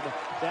knocks home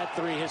that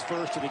 3, his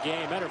first of the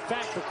game. Matter of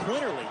fact, for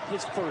Quinterly,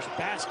 his first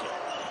basket.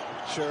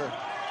 Sure.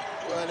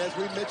 Well, and as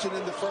we mentioned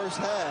in the first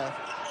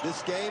half,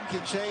 this game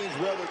can change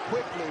rather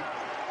quickly,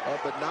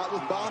 but not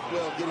with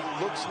Bothwell getting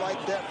looks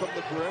like that from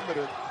the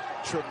perimeter.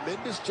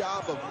 Tremendous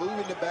job of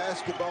moving the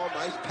basketball.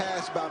 Nice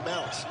pass by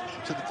Mounce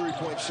to the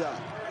three-point shot.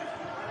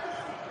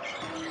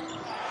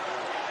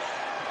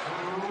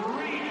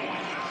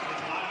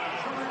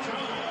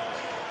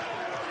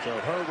 So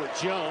Herbert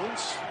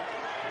Jones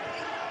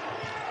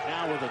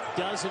now with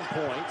 12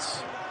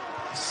 points,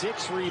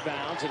 6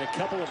 rebounds, and a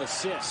couple of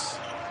assists.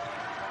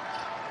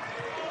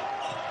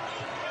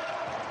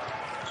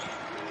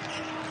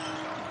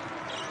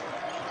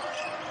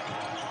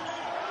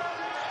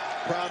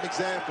 Prime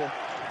example.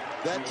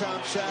 That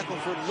time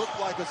Shackelford looked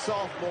like a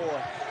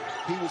sophomore.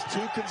 He was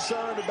too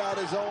concerned about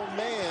his own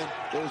man.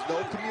 There was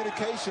no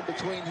communication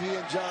between he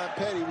and John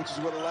Petty, which is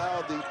what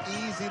allowed the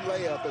easy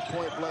layup at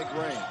point-blank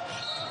range.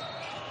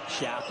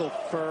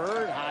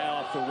 Shackelford high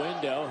off the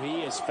window.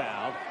 He is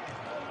fouled.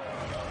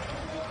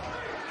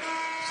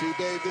 See,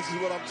 Dave, this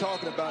is what I'm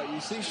talking about. You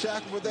see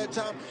Shackelford that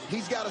time,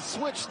 he's got a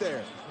switch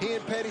there. He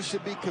and Petty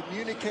should be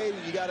communicating.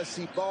 You got to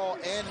see ball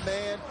and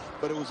man,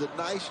 but it was a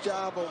nice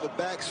job on the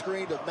back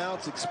screen of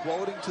Mounce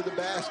exploding to the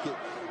basket,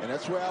 and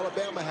that's where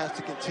Alabama has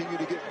to continue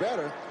to get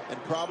better,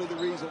 and probably the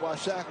reason why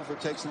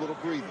Shackelford takes a little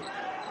breather.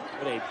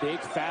 What a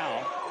big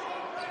foul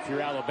if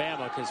you're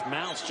Alabama, because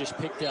Mounce just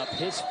picked up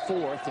his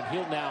 4th, and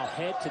he'll now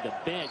head to the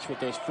bench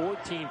with those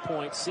 14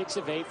 points, 6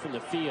 of 8 from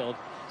the field,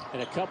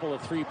 and a couple of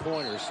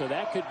three-pointers. So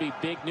that could be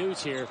big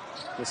news here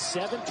with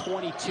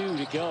 7:22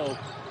 to go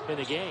in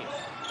the game.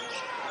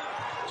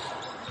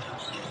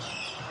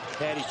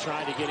 Petty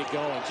trying to get it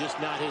going, just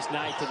not his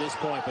night to this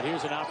point, but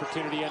here's an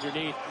opportunity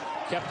underneath,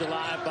 kept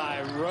alive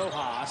by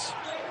Rojas.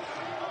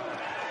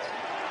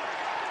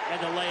 And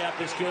the layup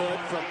is good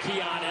from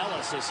Keon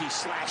Ellis as he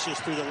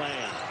slashes through the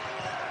lane.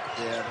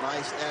 Yeah,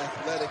 nice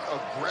athletic,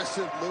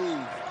 aggressive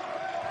move.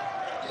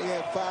 He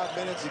had 5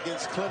 minutes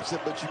against Clemson,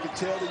 but you can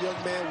tell the young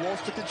man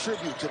wants to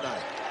contribute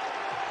tonight.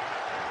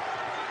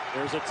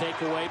 There's a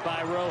takeaway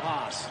by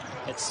Rojas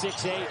at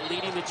 6'8",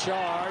 leading the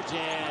charge,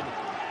 and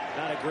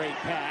not a great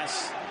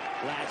pass.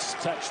 Last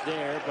touch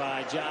there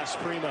by Josh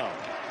Primo.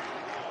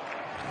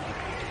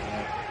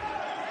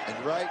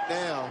 And right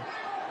now,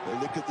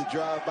 look at the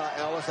drive by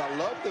Ellis. I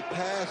love the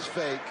pass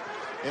fake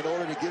in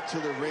order to get to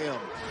the rim.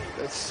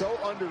 That's so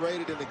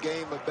underrated in the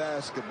game of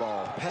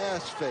basketball.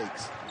 Pass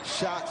fakes,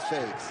 shot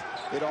fakes.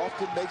 It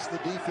often makes the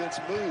defense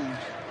move,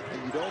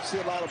 and you don't see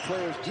a lot of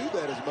players do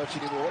that as much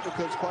anymore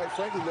because, quite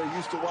frankly, they're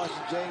used to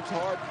watching James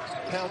Harden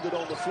pound it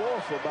on the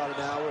floor for about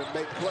an hour and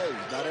make plays.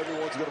 Not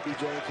everyone's going to be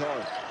James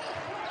Harden.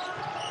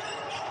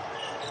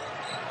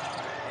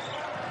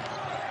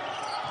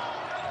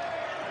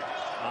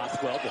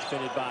 Rothwell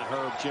defended by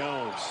Herb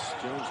Jones.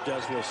 Jones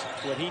does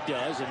what he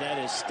does, and that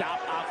is stop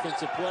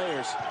offensive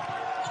players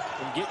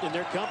from getting in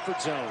their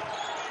comfort zone.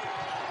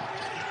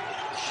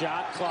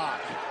 Shot clock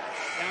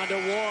down to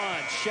 1.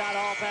 Shot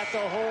off at the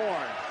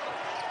horn.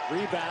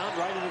 Rebound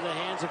right into the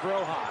hands of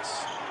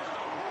Rojas.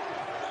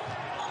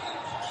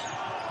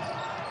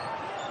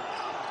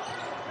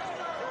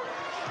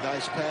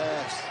 Nice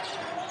pass.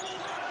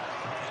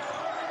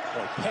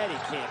 Boy, Petty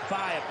can't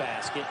buy a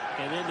basket,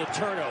 and then the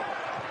turnover.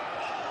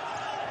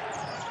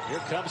 Here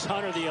comes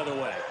Hunter the other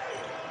way.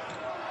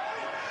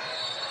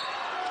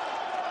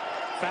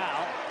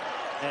 Foul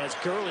as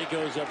Gurley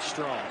goes up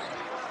strong.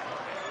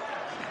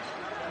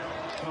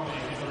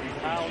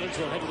 Howlands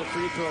will head to the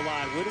free throw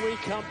line. When we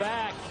come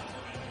back,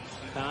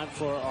 time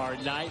for our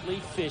nightly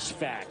fish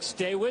facts.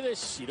 Stay with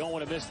us. You don't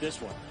want to miss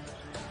this one.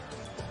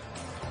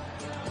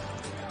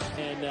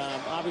 And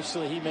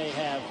obviously he may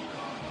have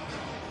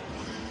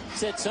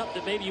said something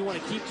that maybe you want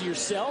to keep to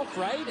yourself,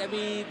 right? I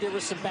mean, there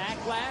was some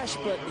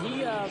backlash, but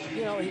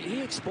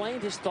he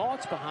explained his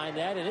thoughts behind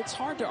that, and it's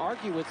hard to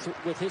argue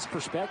with his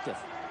perspective.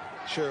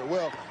 Sure.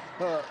 Well,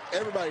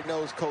 everybody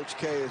knows Coach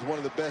K is one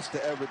of the best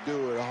to ever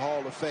do it, a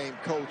Hall of Fame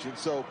coach. And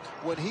so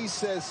when he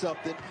says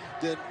something,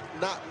 then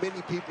not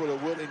many people are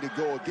willing to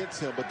go against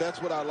him. But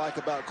that's what I like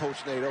about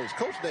Coach Nate Oates.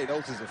 Coach Nate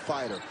Oates is a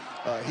fighter.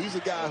 He's a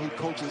guy who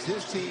coaches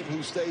his team,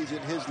 who stays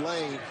in his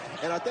lane.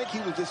 And I think he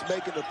was just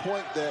making the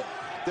point that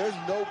there's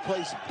no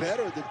place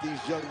better that these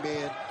young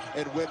men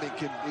and women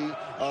can be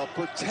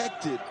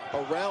protected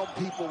around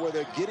people where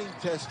they're getting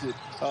tested,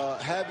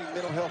 having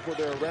mental health where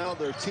they're around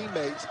their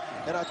teammates.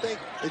 And I think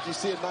if you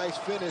see a nice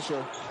finish,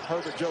 or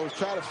Herbert Jones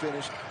try to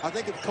finish, I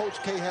think if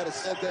Coach K had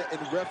said that in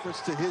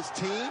reference to his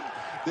team,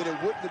 then it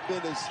wouldn't have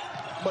been as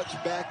much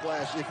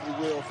backlash, if you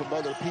will, from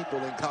other people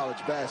in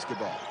college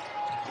basketball.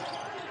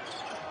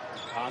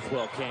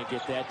 Rothwell can't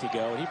get that to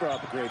go. And he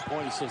brought up a great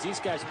point. He says these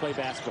guys play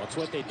basketball. It's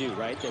what they do,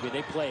 right? I mean,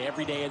 they play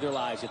every day of their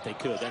lives if they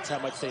could. That's how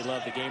much they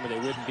love the game, or they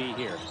wouldn't be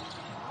here.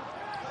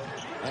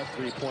 That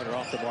three-pointer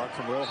off the mark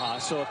from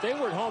Rojas. So if they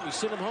were at home, you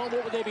send them home,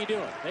 what would they be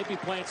doing? They'd be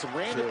playing some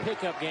random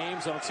pickup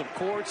games on some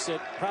courts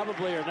that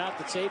probably are not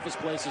the safest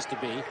places to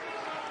be.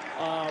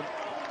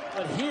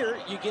 But here,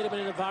 you get them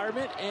in an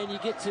environment, and you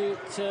get to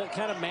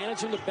kind of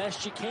manage them the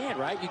best you can,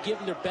 right? You give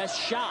them their best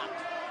shot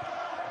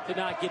to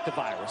not get the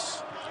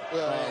virus.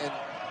 Well,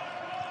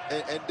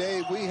 and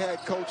Dave, we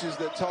had coaches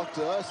that talked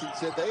to us and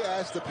said they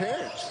asked the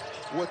parents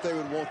what they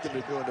would want them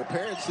to do. And the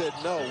parents said,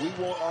 no, we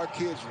want our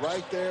kids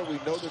right there. We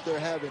know that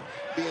they're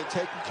being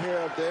taken care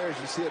of there. As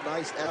you see a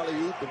nice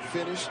alley-oop and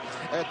finish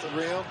at the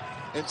rim.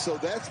 And so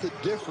that's the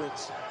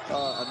difference.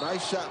 A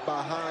nice shot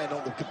behind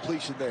on the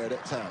completion there at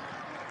that time.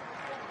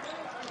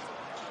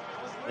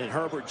 And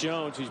Herbert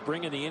Jones, who's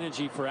bringing the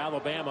energy for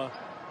Alabama,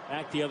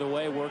 back the other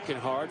way, working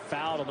hard,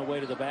 fouled on the way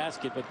to the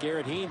basket. But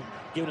Garrett Heen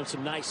giving him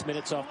some nice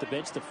minutes off the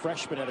bench, the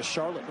freshman out of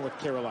Charlotte, North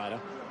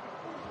Carolina,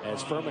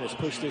 as Furman has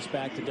pushed this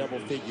back to double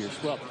figures.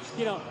 Well,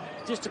 you know,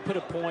 just to put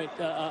a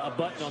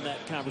button on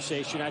that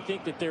conversation, I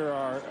think that there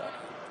are,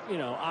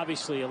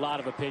 obviously a lot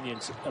of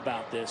opinions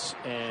about this,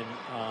 and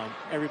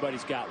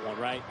everybody's got one,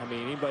 right? I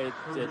mean, anybody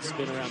that's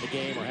been around the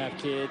game or have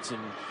kids,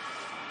 and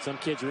some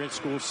kids are in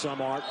school,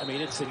 some aren't. I mean,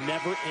 it's a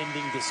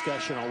never-ending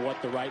discussion on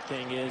what the right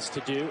thing is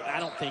to do. I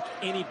don't think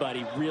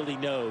anybody really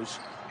knows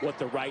what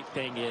the right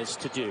thing is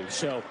to do.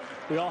 So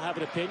we all have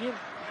an opinion,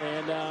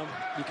 and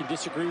you can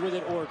disagree with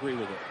it or agree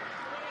with it.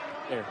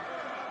 There.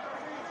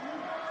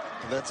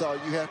 And that's all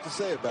you have to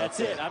say about that. That's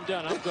it. I'm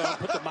done. I'm going to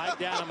put the mic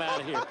down. I'm out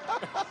of here.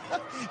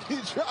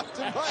 You dropped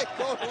the mic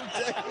on him,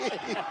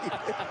 Dave.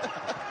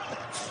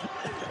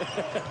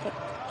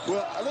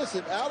 Well,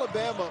 listen,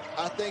 Alabama,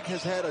 I think,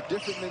 has had a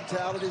different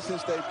mentality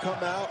since they've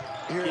come out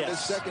here in the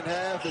second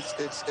half.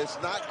 It's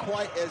not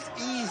quite as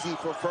easy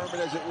for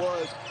Furman as it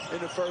was in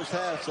the first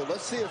half. So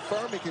let's see if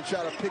Furman can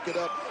try to pick it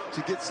up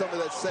to get some of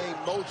that same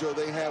mojo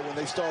they had when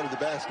they started the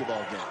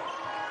basketball game.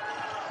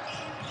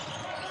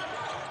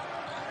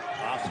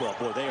 Rothwell,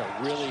 boy, they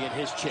are really in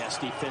his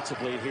chest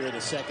defensively here in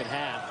the second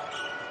half.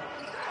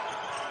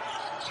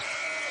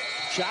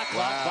 Shot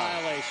clock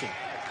violation.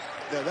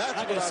 Now that's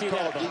what I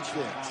call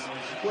defense.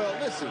 Well,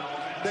 listen,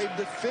 they've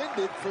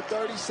defended for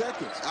 30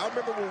 seconds. I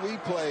remember when we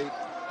played,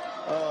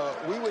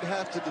 we would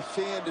have to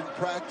defend in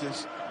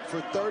practice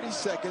for 30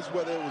 seconds,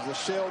 whether it was a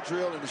shell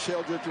drill, and the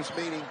shell drill just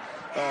meaning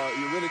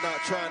you're really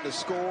not trying to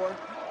score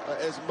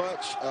as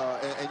much,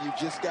 and you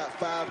just got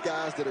 5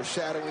 guys that are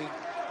shadowing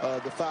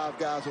the 5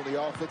 guys on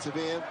the offensive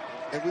end.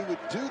 And we would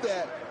do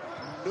that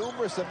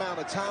numerous amount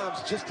of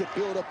times just to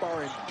build up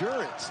our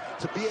endurance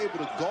to be able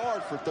to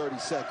guard for 30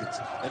 seconds.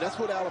 And that's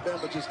what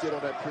Alabama just did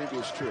on that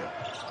previous trip.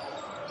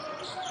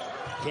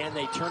 Can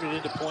they turn it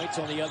into points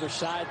on the other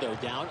side, though?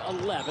 Down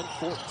 11,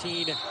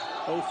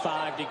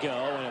 14:05 to go,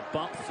 and a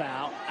bump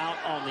foul out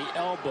on the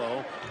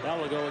elbow. That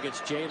will go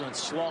against Jalen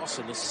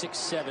Slauson, the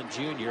 6'7"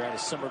 junior out of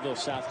Summerville,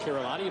 South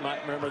Carolina. You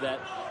might remember that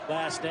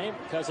last name.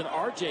 Cousin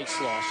R.J.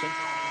 Slauson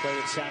played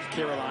in South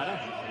Carolina.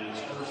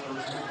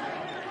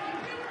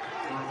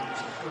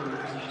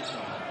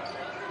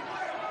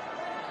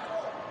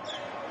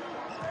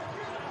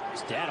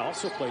 His dad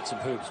also played some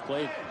hoops.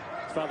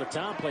 Father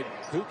Tom played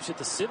hoops at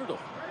the Citadel.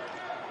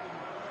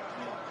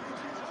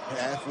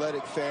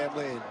 Athletic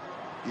family, and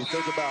you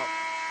think about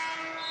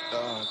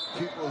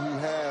people who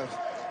have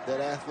that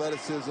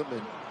athleticism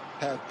and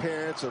have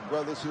parents or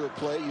brothers who have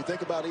played. You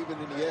think about even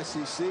in the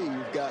SEC,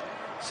 you've got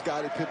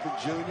Scottie Pippen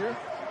Jr.,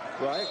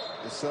 right?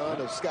 The son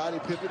of Scottie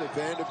Pippen at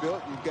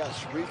Vanderbilt. You've got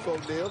Sharif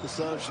O'Neal, the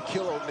son of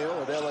Shaquille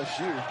O'Neal at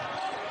LSU.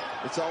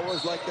 It's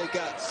always like they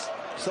got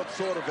some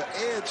sort of an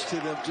edge to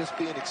them just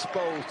being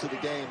exposed to the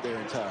game their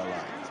entire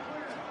life.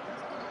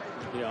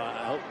 You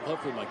know,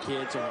 hopefully my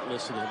kids aren't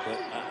listening, but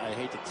I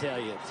hate to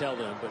tell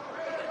them, but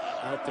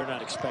I hope they're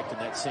not expecting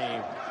that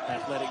same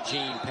athletic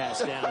gene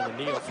passed down to the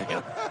Neal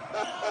family.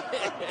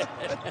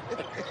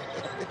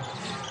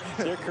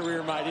 Their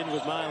career might end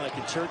with mine like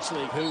in church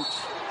league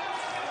hoops.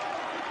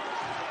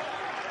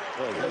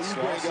 Well, you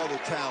bring other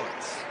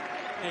talents.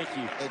 Thank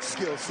you. And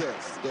skill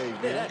sets, Dave.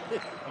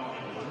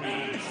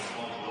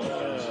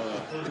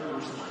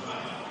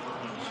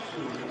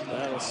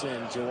 That'll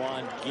send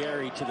Juwan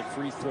Gary to the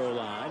free throw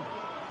line.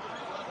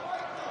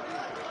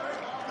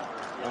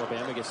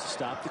 Alabama gets to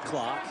stop the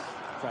clock,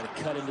 try to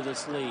cut into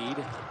this lead.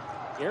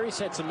 Gary's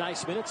had some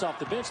nice minutes off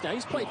the bench. Now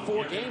he's played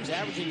 4 games,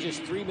 averaging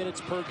just 3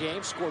 minutes per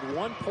game, scored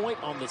 1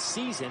 point on the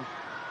season.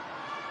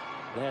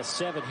 He has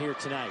 7 here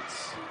tonight.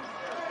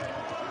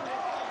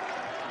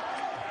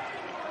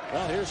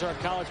 Well, here's our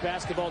college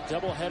basketball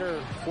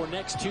doubleheader for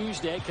next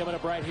Tuesday, coming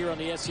up right here on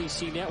the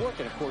SEC Network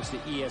and, of course, the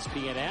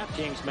ESPN app.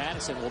 James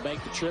Madison will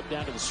make the trip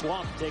down to the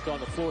Swamp to take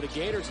on the Florida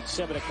Gators at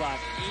 7 o'clock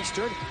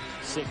Eastern,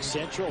 6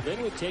 Central.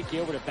 Then we take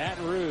you over to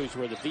Baton Rouge,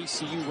 where the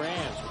VCU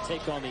Rams will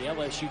take on the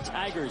LSU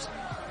Tigers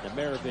at the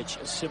Maravich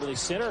Assembly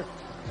Center,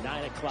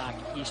 9 o'clock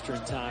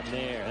Eastern time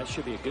there. That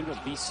should be a good one,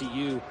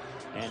 VCU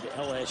and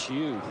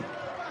LSU.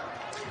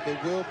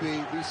 It will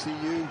be.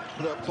 VCU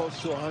put up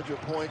close to 100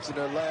 points in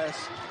their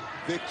last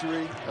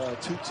victory.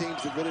 2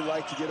 teams that really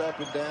like to get up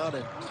and down,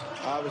 and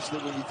obviously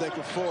when you think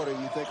of Florida,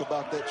 you think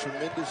about that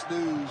tremendous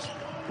news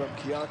from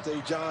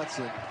Keontae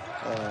Johnson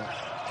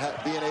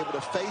being able to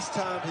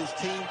FaceTime his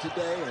team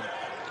today and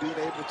being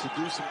able to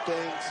do some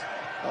things,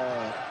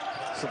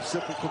 some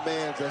simple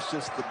commands. That's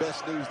just the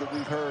best news that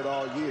we've heard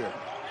all year.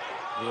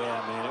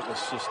 Yeah, man, it was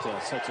just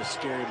such a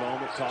scary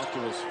moment. Talked to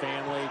his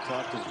family,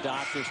 talked to his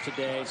doctors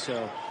today,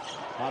 so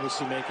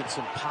obviously making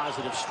some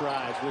positive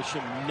strides. Wish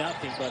him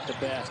nothing but the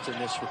best in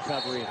this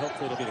recovery, and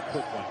hopefully it'll be a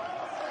quick one.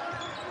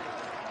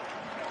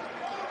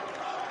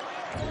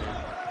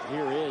 And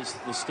here is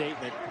the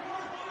statement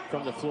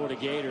from the Florida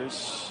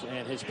Gators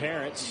and his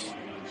parents.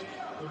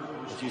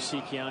 As you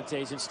see,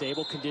 Keontae's in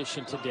stable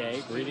condition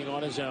today, breathing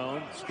on his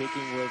own,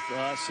 speaking with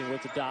us and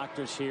with the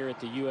doctors here at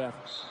the UF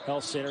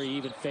Health Center. He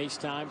even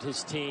FaceTimed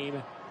his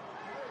team,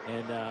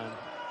 and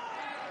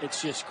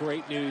it's just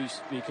great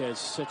news because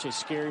such a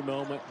scary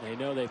moment. They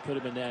know they put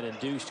him in that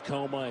induced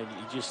coma, and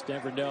you just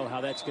never know how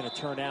that's going to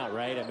turn out,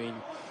 right? I mean,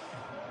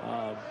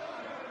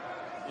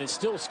 it's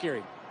still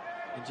scary.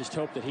 And just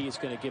hope that he is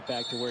going to get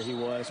back to where he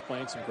was,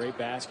 playing some great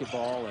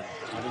basketball, and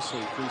obviously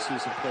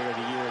preseason player of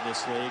the year in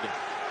this league. And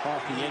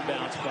off the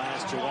inbounds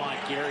pass, Juwan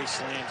Gary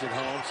slams it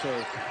home.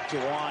 So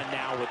Juwan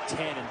now with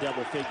 10 in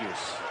double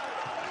figures.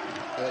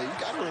 You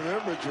got to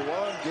remember,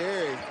 Juwan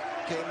Gary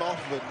came off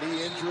of a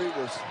knee injury,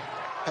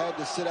 had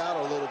to sit out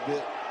a little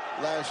bit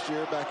last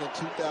year back in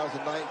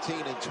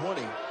 2019 and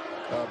 20.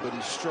 But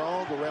he's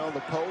strong around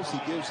the post. He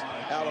gives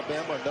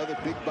Alabama another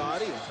big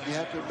body. You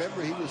have to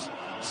remember he was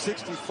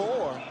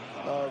 64,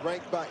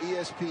 ranked by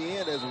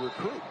ESPN as a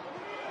recruit.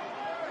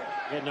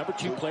 Yeah, number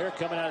 2 player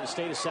coming out of the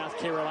state of South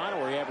Carolina,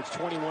 where he averaged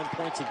 21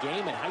 points a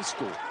game in high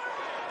school.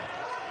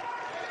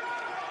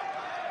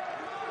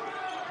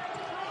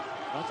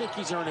 I think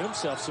he's earned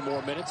himself some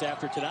more minutes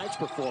after tonight's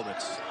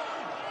performance.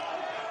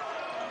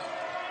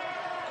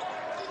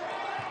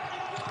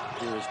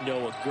 Here is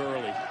Noah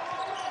Gurley.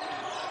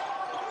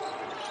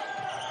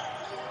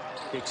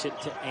 Kicks it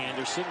to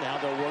Anderson. Now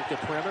they'll work the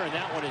perimeter, and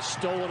that one is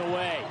stolen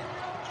away.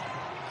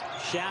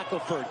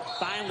 Shackelford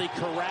finally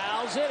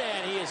corrals it,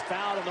 and he is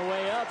fouled on the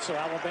way up, so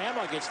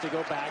Alabama gets to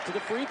go back to the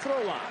free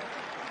throw line.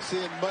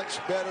 Seeing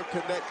much better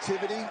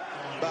connectivity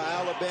by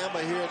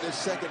Alabama here in this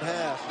second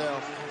half.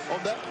 Now,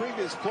 on that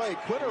previous play,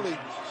 Quinterly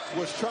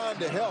was trying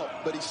to help,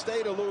 but he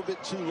stayed a little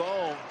bit too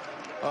long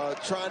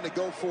trying to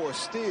go for a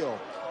steal.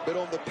 But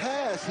on the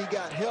pass, he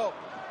got help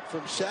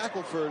from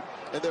Shackelford,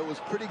 and there was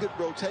pretty good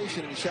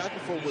rotation, and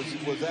Shackelford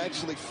was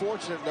actually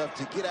fortunate enough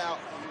to get out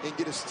and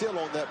get a steal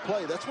on that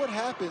play. That's what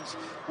happens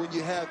when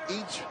you have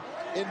each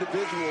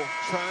individual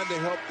trying to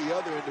help the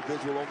other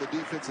individual on the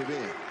defensive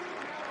end.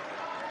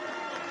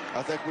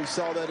 I think we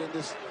saw that in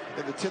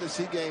the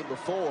Tennessee game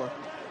before.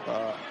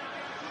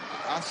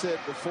 I said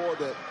before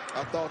that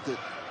I thought that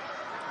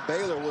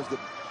Baylor was the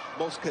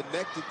most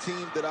connected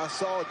team that I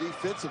saw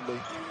defensively.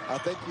 I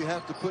think you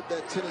have to put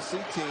that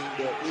Tennessee team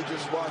that we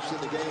just watched in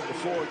the game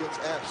before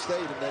against App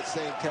State in that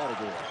same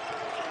category.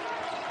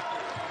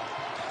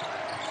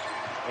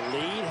 The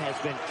lead has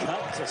been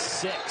cut to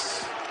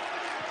 6.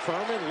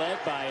 Furman led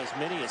by as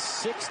many as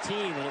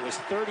 16 when it was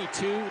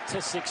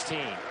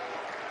 32-16.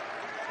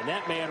 And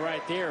that man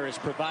right there has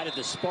provided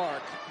the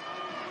spark,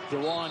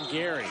 Juwan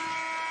Gary.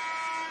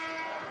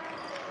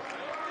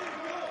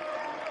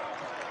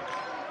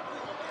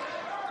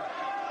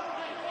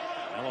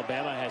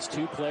 Alabama has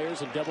 2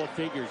 players in double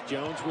figures.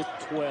 Jones with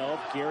 12,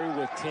 Gary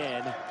with 10.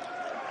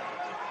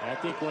 And I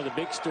think one of the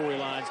big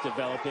storylines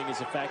developing is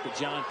the fact that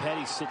John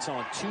Petty sits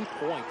on 2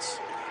 points.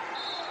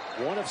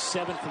 1 of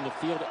 7 from the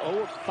field,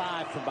 0 of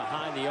 5 from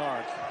behind the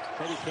arc.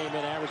 Petty came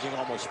in averaging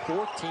almost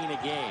 14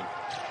 a game.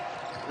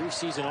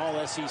 Preseason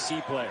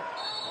All-SEC player.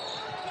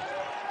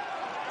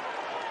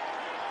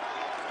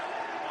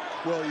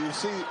 Well, you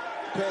see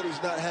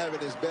Petty's not having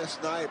his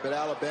best night, but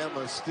Alabama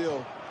is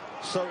still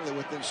certainly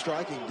within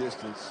striking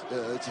distance.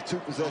 It's a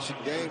 2-possession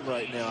game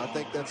right now. I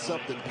think that's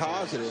something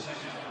positive.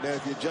 Now,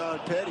 if you're John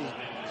Petty,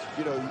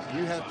 you know,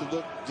 you have to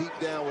look deep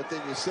down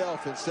within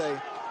yourself and say,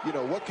 you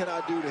know, what can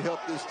I do to help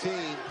this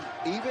team?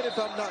 Even if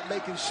I'm not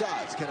making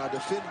shots, can I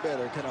defend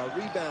better? Can I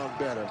rebound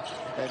better?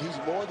 And he's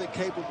more than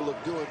capable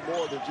of doing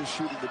more than just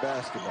shooting the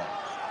basketball.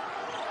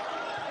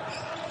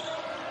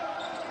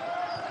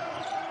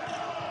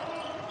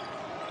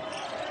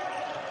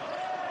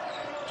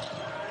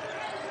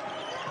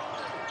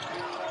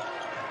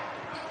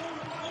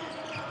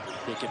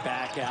 Kick it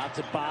back out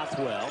to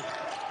Bothwell.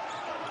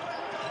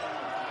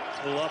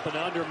 Pull up and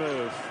under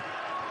move.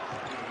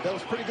 That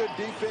was pretty good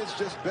defense,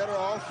 just better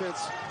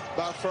offense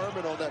by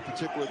Furman on that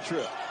particular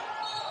trip.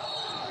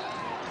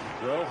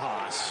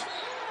 Rojas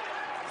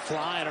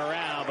flying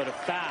around, but a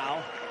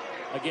foul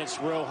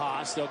against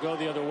Rojas. They'll go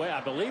the other way. I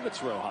believe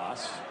it's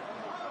Rojas.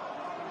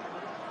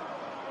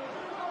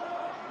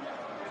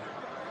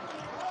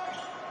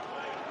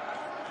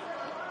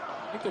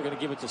 I think they're going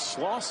to give it to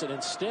Slauson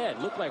instead.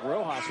 Looked like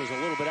Rojas was a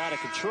little bit out of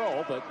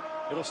control, but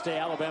it'll stay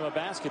Alabama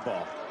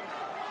basketball.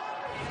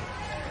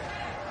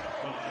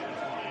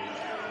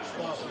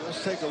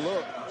 Let's take a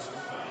look.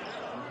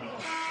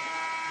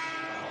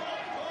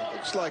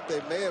 Looks like they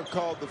may have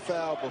called the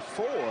foul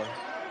before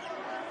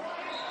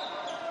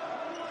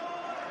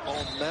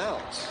on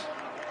Mounce.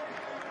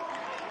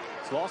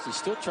 Slauson's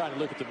still trying to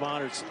look at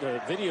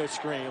the video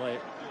screen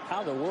like,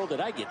 how in the world did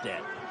I get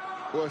that?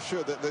 Well,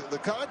 sure, the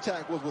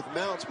contact was with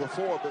Mounce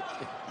before, but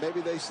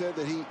maybe they said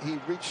that he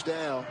reached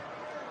down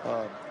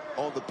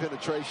on the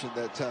penetration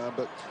that time.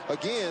 But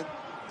again,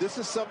 this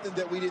is something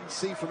that we didn't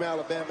see from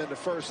Alabama in the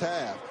first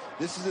half.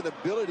 This is an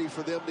ability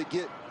for them to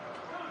get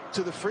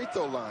to the free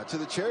throw line, to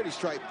the charity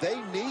stripe.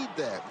 They need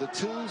that. The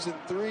 2s and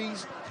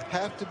 3s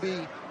have to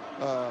be,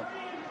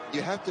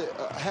 you have to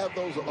have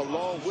those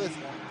along with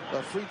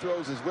free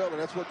throws as well, and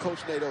that's what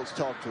Coach Nate Oates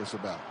talked to us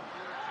about.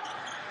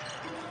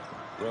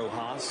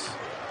 Rojas,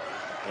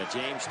 at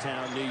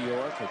Jamestown, New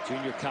York, a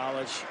junior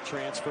college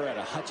transfer at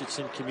a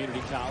Hutchinson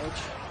Community College.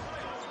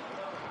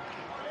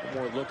 One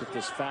more look at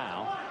this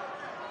foul.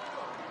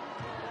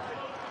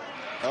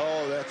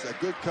 Oh, that's a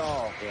good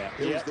call. Yeah.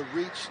 It was the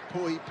reach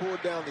pull. He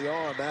pulled down the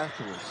arm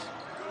afterwards.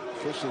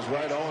 Officials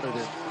right on it.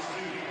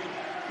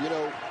 And, you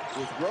know,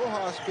 with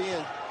Rojas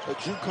being a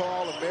JUCO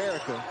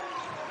All-America,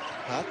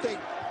 I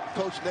think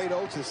Coach Nate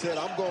Oates has said,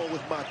 I'm going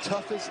with my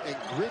toughest and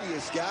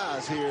grittiest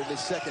guys here in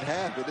this second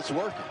half, and it's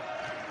working.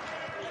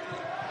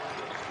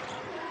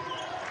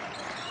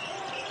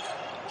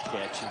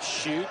 Catch and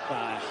shoot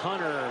by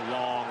Hunter.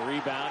 Long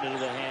rebound into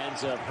the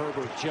hands of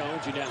Herbert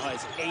Jones, who now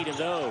has 8 of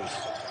those.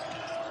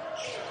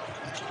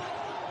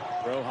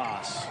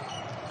 Rojas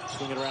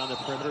swinging around the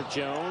perimeter.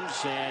 Jones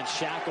and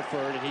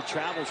Shackelford, and he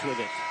travels with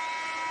it.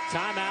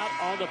 Timeout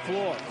on the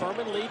floor.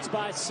 Furman leads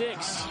by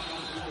 6.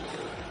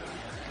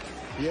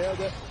 Yeah,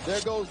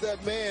 there goes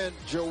that man,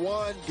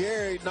 Juwan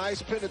Gary.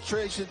 Nice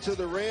penetration to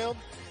the rim.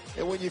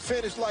 And when you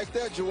finish like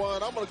that,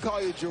 Juwan, I'm going to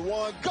call you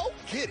Juwan. Go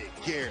get it,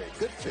 Gary.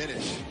 Good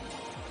finish.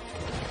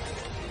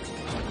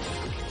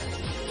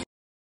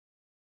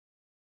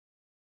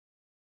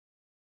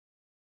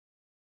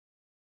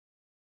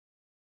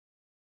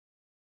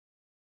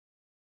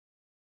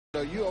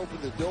 You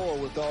opened the door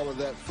with all of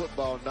that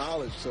football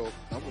knowledge, so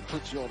I'm going to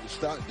put you on the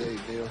stock,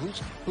 Dave Neal.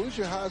 Who's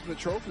your Heisman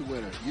Trophy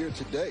winner year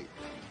to date?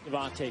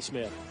 Devontae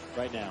Smith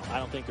right now. I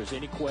don't think there's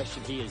any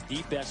question he is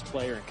the best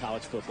player in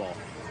college football.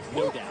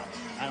 No doubt.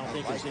 I don't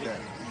think there's any.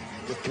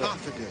 With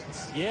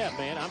confidence. Yeah,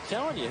 man, I'm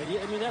telling you.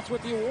 I mean, that's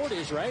what the award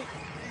is, right?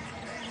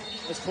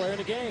 Best player in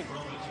the game.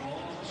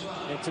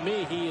 And to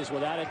me, he is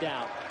without a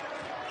doubt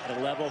at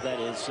a level that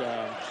is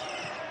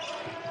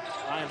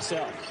by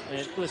himself.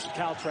 And listen,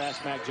 Kyle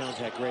Trask, Mac Jones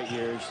had great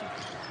years.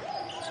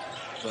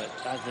 But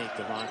I think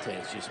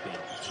Devontae has just been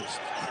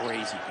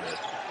crazy good.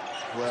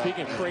 Well,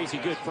 speaking of crazy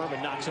good,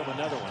 Furman knocks home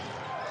another one.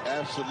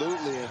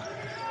 Absolutely. And,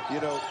 you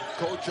know,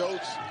 Coach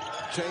Oates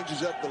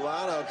changes up the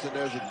lineups, and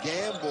there's a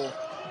gamble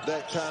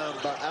that time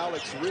by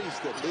Alex Reese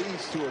that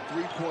leads to a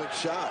three-point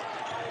shot.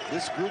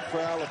 This group for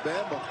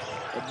Alabama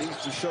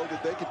needs to show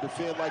that they can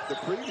defend like the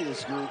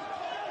previous group,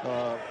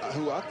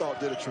 who I thought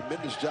did a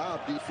tremendous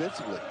job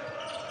defensively.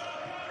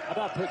 How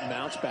about putting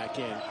Mounce back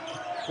in?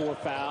 4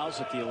 fouls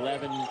at the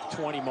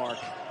 11-20 mark.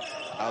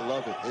 I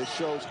love it. It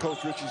shows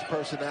Coach Ritchie's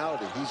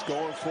personality. He's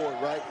going for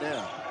it right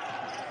now.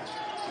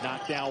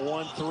 Knocked down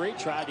 1-3.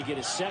 Tried to get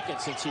his second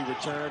since he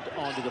returned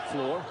onto the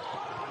floor.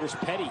 Here's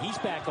Petty. He's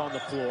back on the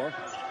floor.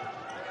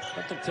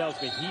 Something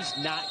tells me he's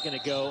not going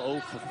to go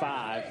 0 for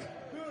 5.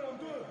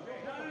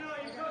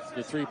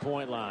 The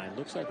three-point line.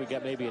 Looks like we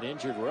got maybe an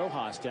injured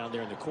Rojas down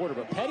there in the quarter.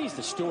 But Petty's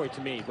the story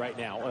to me right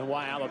now and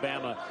why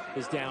Alabama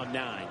is down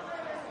 9.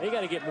 They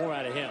got to get more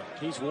out of him.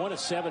 He's 1 of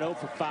 7, 0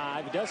 for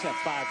 5. He does have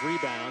 5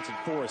 rebounds and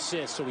 4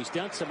 assists, so he's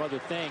done some other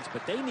things,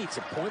 but they need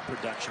some point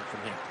production from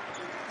him.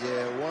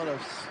 Yeah, one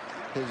of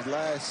his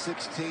last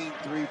 16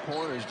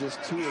 three-pointers, just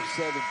 2 of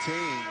 17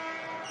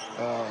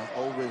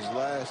 over his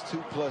last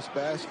 2+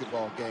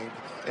 basketball games.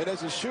 And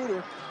as a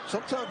shooter,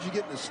 sometimes you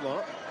get in a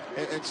slump,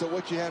 and so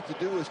what you have to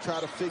do is try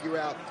to figure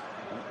out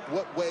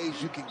what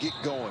ways you can get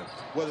going,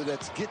 whether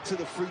that's get to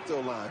the free throw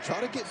line, try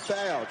to get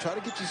fouled, try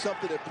to get you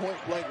something at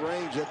point-blank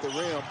range at the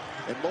rim,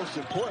 and most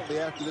importantly,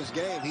 after this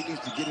game, he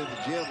needs to get in the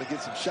gym and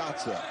get some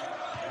shots up.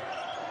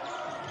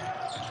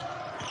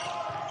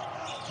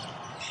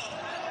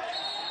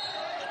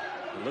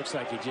 It looks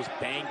like he just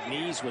banged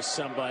knees with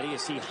somebody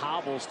as he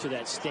hobbles to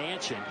that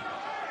stanchion.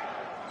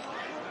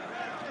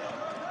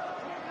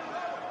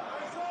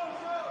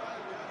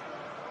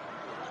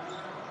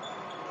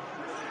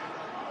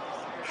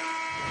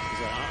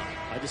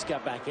 I just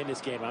got back in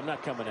this game. I'm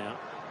not coming out.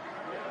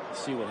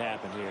 Let's see what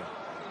happened here.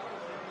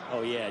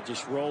 Oh, yeah,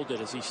 just rolled it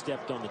as he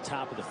stepped on the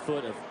top of the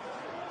foot of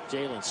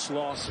Jalen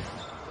Slauson.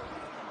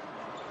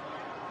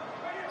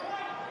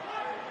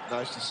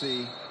 Nice to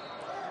see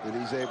that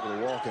he's able to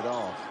walk it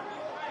off.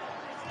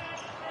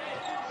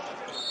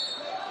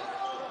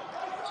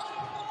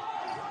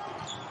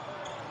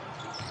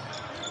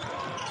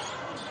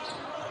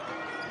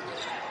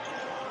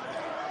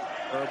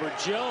 Herbert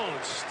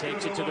Jones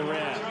takes it to the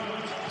rim.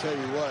 Tell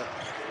you what,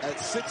 at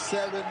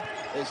 6'7",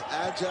 as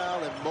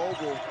agile and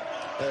mobile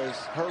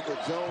as Herbert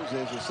Jones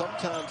is, and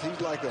sometimes he's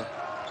like a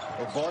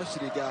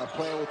varsity guy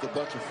playing with a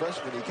bunch of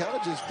freshmen. He kind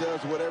of just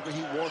does whatever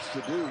he wants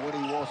to do when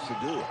he wants to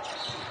do it.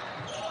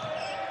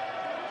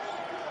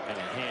 And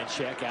a hand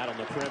check out on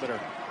the perimeter.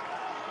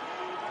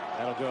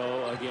 That'll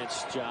go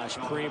against Josh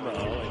Primo.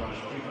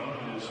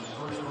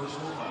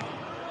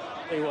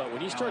 Tell you what,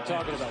 when you start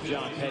talking about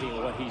John Petty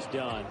and what he's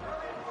done,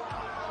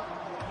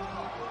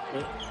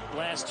 the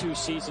last 2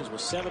 seasons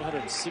with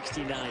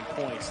 769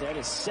 points. That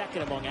is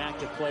second among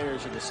active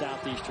players in the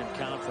Southeastern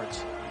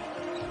Conference.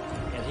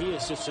 And he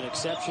is just an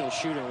exceptional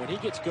shooter. When he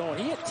gets going,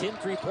 he had 10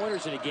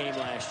 3-pointers in a game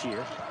last year.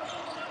 The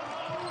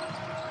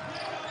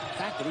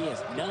fact that he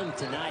has none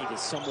tonight is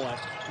somewhat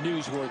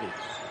newsworthy.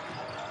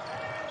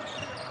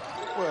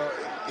 Well,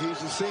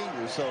 he's a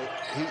senior, so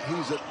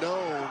he's a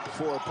known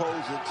for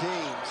opposing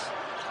teams.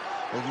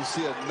 As you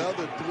see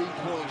another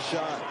 3-point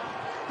shot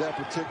that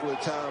particular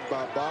time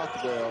by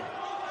Bothwell.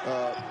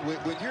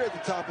 When you're at the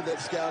top of that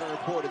scouting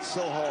report, it's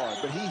so hard.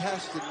 But he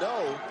has to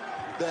know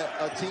that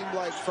a team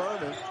like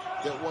Furman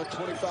that won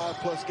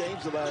 25+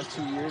 games the last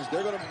 2 years,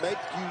 they're going to make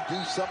you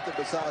do something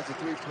besides the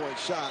 3-point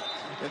shot.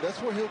 And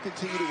that's where he'll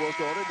continue to work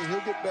on it, and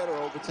he'll get better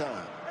over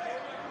time.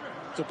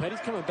 So Petty's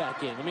coming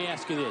back in. Let me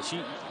ask you this.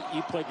 You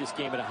played this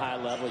game at a high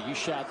level. You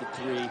shot the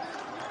 3.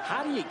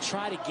 How do you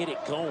try to get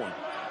it going?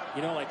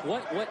 You know, like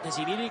what does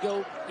he need to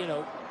go, you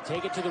know,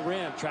 take it to the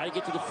rim, try to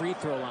get to the free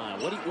throw line?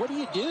 What do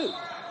you do?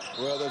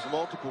 Well, there's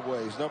multiple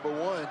ways. Number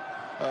one,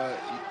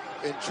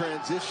 in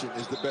transition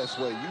is the best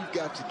way. You've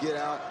got to get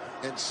out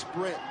and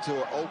sprint to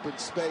an open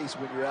space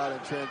when you're out in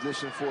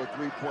transition for a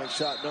 3-point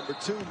shot. Number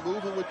two,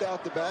 moving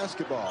without the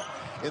basketball.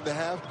 In the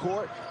half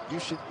court, you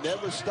should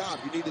never stop.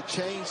 You need to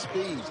change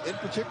speeds, and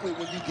particularly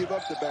when you give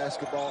up the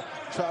basketball,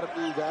 try to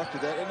move after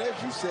that. And as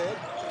you said,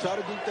 try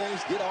to do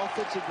things, get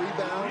offensive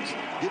rebounds,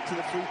 get to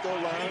the free throw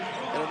line,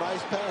 and a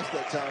nice pass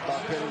that time by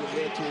Petty that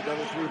led to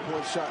another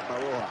 3-point shot by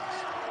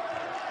Rojas.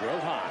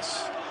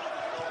 Rojas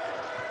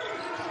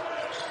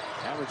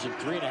averaging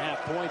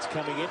 3.5 points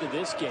coming into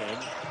this game.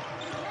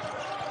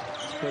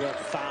 He's put up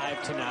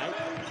 5 tonight.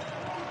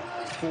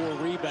 4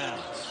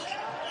 rebounds.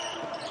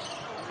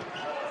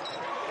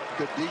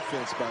 Good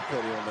defense by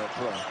Petty on that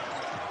play.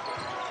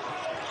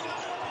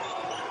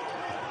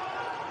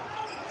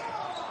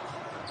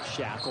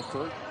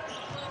 Shackelford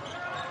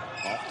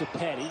off to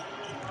Petty.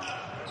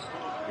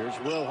 Here's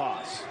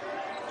Rojas.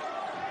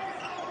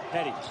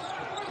 Petty.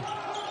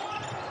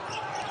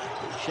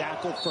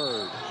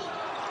 Shackelford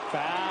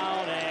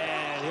fouled,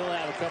 and he'll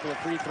have a couple of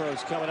free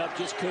throws coming up.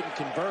 Just couldn't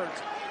convert.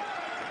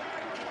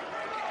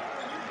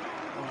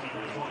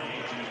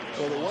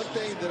 Well, the one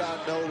thing that I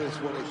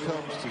noticed when it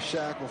comes to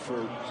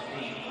Shackelford,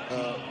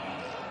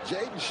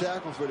 Jaden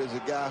Shackelford is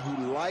a guy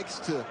who likes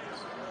to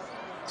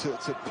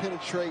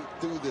penetrate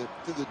through the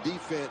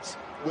defense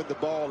when the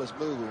ball is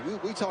moving.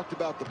 We talked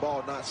about the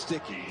ball not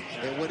sticking,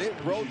 and when it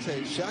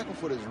rotates,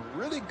 Shackelford is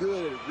really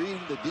good at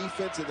reading the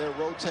defense in their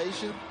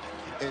rotation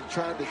and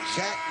trying to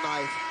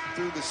jackknife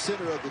through the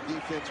center of the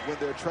defense when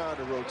they're trying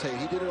to rotate.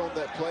 He did it on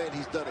that play, and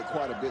he's done it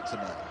quite a bit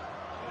tonight.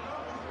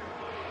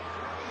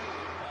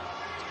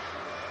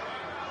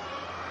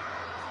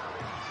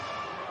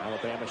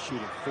 Alabama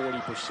shooting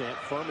 40%.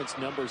 Furman's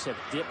numbers have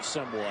dipped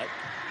somewhat.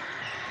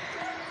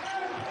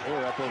 They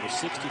were up over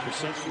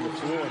 60% from the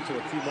floor until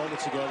a few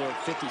moments ago. They're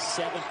at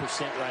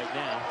 57% right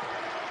now.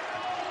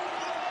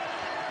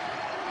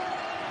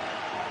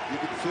 You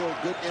can feel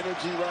good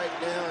energy right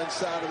now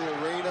inside of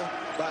the arena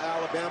by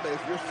Alabama.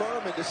 If you're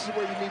Furman, this is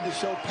where you need to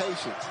show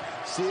patience.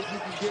 See if you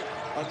can get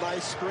a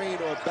nice screen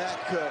or a back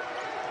cut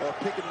or a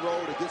pick and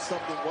roll to get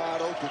something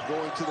wide open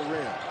going to the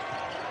rim.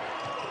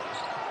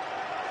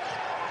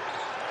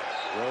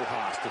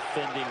 Rojas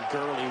defending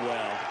Gurley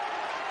well.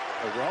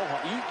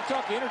 Rojas, you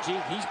talk energy,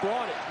 he's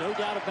brought it, no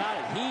doubt about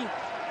it. He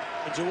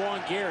and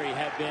Juwan Gary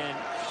have been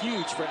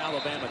huge for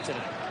Alabama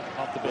tonight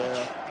off the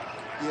bench.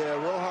 Yeah,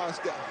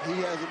 Rojas, he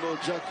has a little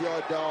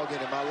junkyard dog in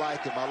him. I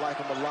like him. I like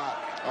him a lot.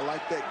 I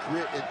like that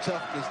grit and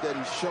toughness that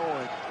he's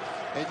showing.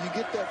 And you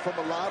get that from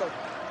a lot of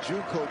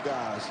JUCO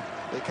guys.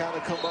 They kind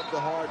of come up the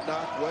hard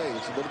knock way.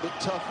 It's a little bit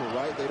tougher,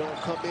 right? They don't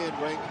come in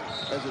ranked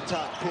as a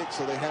top pick,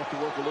 so they have to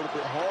work a little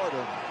bit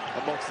harder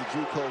amongst the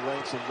JUCO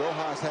ranks. And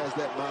Rojas has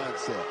that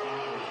mindset.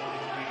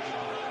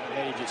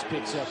 And he just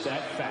picks up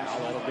that foul.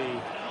 That'll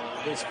be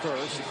his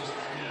first.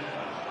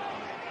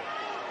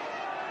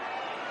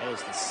 That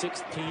is the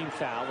 16th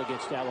foul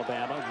against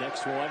Alabama.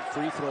 Next one,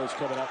 free throws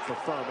coming up for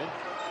Furman.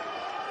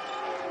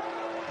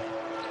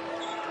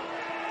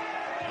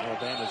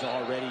 Alabama's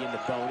already in the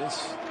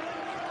bonus.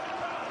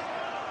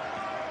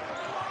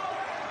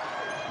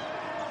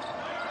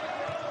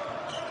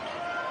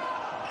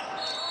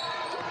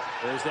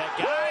 There's that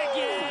guy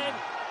again.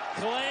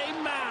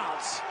 Clay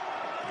Mounce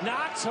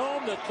knocks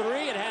home the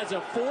three and has a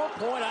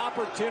 4-point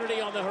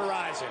opportunity on the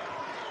horizon.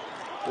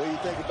 What do you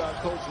think about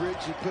Coach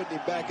Ritchie putting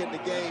him back in the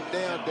game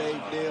now,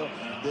 Dave Neal?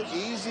 The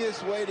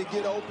easiest way to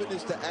get open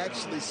is to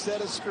actually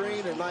set a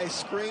screen, a nice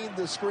screen,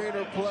 the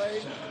screener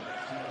play,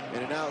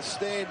 and an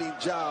outstanding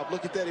job.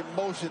 Look at that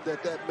emotion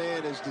that that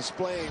man is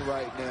displaying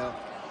right now.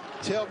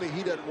 Tell me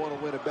he doesn't want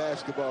to win a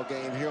basketball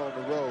game here on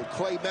the road.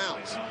 Clay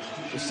Mounce,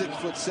 the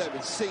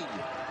 6'7" senior.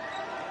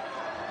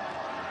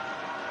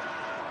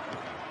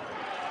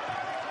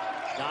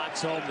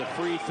 Knocks home the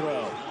free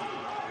throw.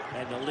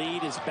 And the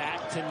lead is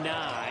back to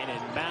 9,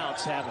 and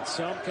Mounce having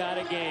some kind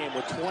of game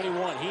with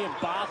 21. He and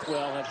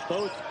Bothwell have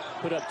both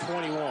put up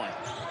 21.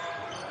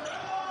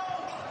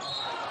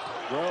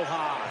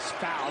 Rojas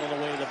fouled on the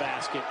way to the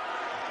basket.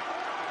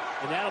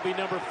 And that'll be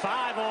number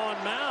 5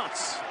 on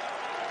Mounce.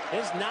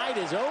 His night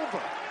is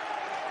over.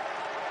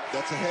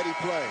 That's a heady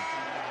play.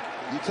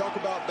 You talk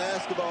about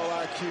basketball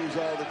IQs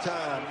all the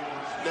time.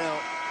 Now,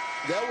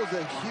 that was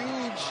a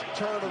huge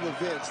turn of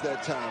events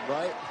that time,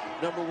 right?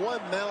 Number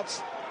one,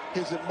 Mounce,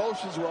 his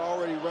emotions were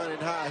already running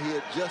high. He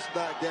had just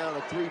knocked down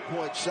a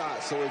three-point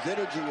shot, so his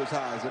energy was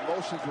high. His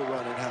emotions were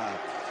running high.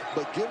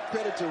 But give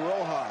credit to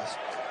Rojas.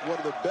 One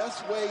of the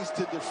best ways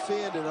to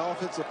defend an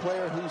offensive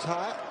player who's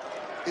hot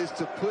is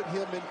to put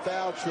him in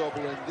foul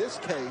trouble. In this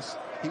case,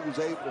 he was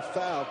able to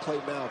foul Clay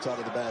Mounce out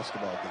of the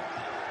basketball game.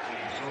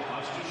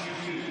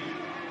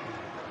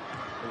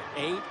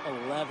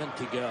 8:11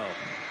 to go.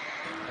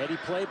 Heady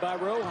play by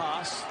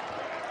Rojas.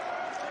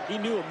 He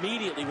knew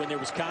immediately when there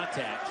was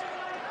contact.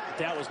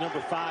 That was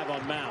number 5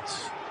 on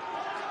Mounce.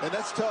 And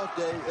that's tough,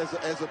 Dave.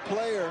 As a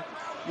player,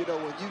 you know,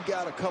 when you've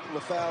got a couple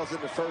of fouls in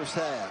the first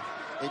half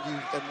and you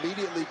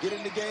immediately get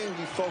in the game,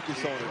 you focus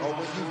on it. Or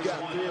when you've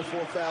got 3 or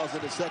 4 fouls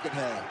in the second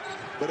half.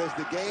 But as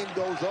the game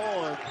goes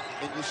on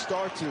and you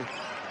start to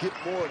get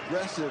more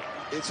aggressive,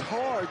 it's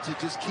hard to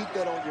just keep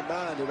that on your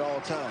mind at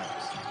all times.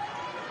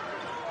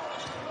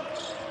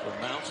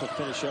 Well, Mounce will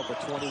finish up with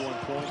 21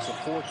 points. The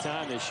 4th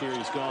time this year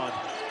he's gone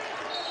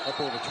up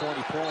over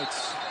 20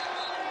 points.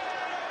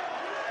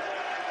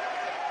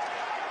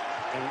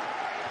 And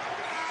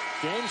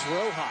James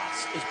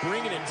Rojas is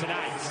bringing it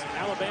tonight.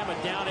 Alabama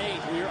down 8.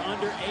 We are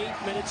under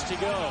 8 minutes to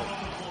go.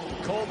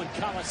 Coleman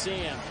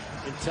Coliseum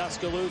in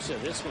Tuscaloosa.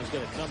 This one's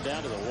going to come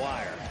down to the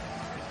wire.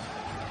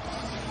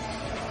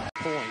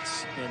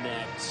 Points in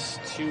that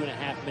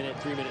 2.5 minute,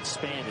 3 minute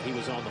span that he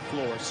was on the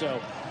floor.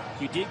 So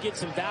you did get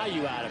some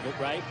value out of it,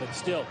 right? But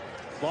still,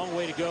 long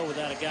way to go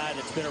without a guy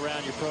that's been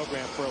around your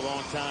program for a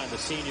long time, the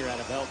senior out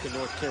of Elkin,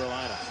 North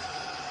Carolina.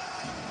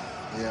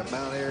 Yeah,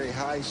 Mount Airy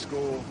High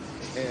School.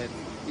 And,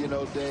 you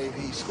know, Dave,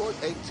 he scored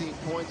 18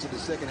 points in the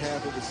second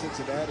half of the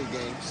Cincinnati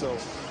game. So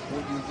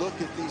when you look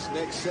at these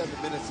next 7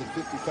 minutes and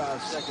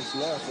 55 seconds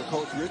left for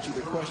Coach Ritchie,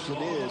 the question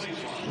is,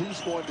 who's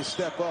going to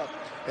step up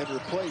and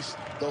replace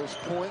those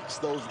points,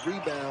 those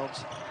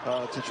rebounds,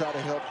 to try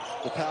to help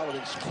the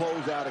Paladins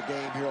close out a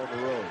game here on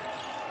the road?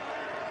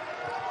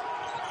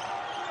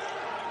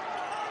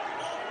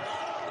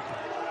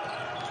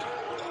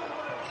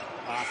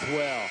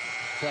 Bothwell.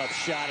 Tough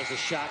shot as the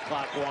shot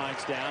clock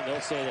winds down.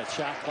 They'll say that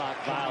shot clock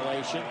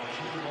violation.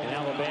 In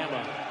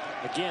Alabama,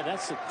 again,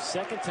 that's the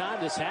 2nd time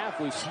this half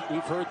we've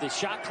heard the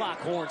shot clock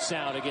horn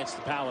sound against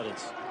the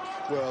Paladins.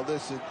 Well,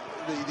 listen,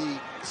 the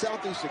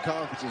Southeastern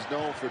Conference is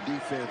known for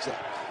defense.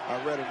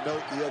 I read a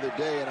note the other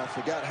day, and I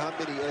forgot how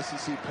many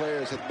SEC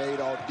players had made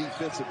all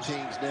defensive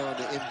teams now in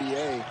the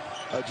NBA.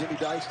 Jimmy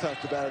Dice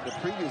talked about it in the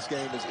previous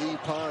game as E.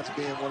 Pons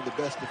being one of the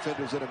best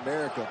defenders in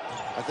America.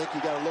 I think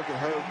you got to look at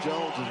Herb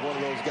Jones as one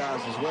of those guys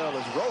as well,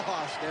 as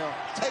Rojas now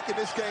taking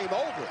this game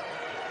over.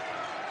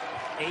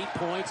 8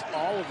 points,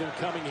 all of them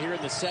coming here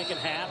in the second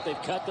half.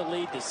 They've cut the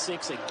lead to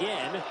 6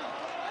 again.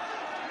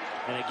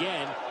 And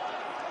again,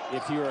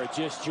 if you are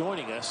just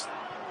joining us,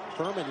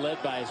 Furman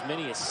led by as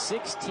many as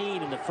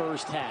 16 in the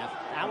first half.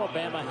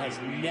 Alabama has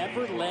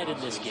never led in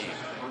this game.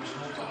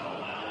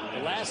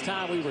 The last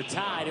time we were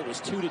tied, it was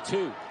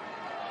 2-2.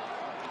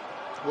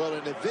 Well,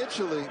 and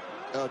eventually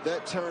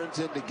that turns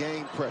into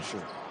game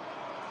pressure.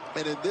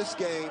 And in this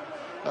game,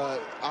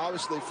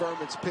 obviously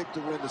Furman's picked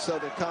to win the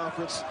Southern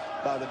Conference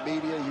by the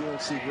media.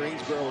 UNC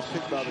Greensboro was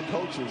picked by the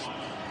coaches.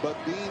 But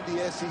being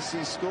the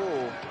SEC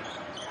school,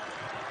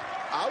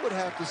 I would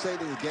have to say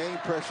that the game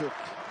pressure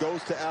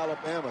goes to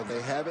Alabama.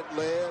 They haven't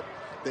led.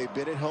 They've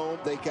been at home.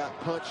 They got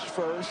punched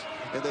first,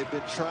 and they've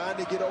been trying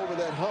to get over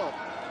that hump.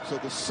 So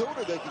the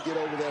sooner they can get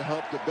over that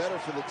hump, the better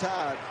for the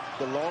Tide.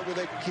 The longer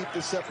they can keep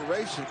the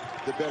separation,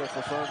 the better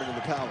for Furman and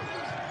the Paladins.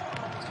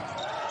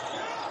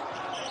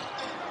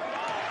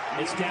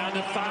 It's down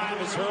to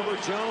 5 as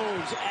Herbert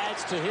Jones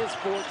adds to his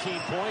 14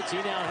 points. He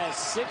now has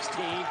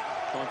 16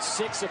 on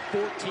 6 of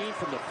 14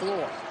 from the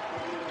floor.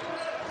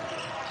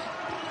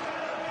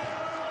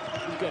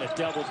 He's got a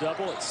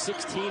double-double at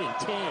 16 and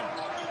 10.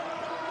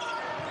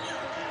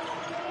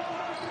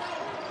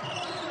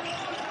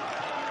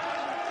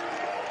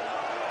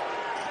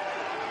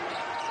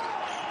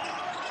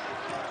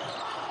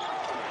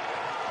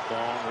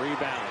 Long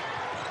rebound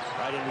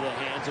right into the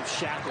hands of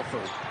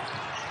Shackelford.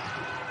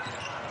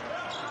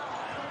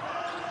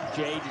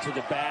 Jaden to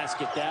the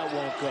basket. That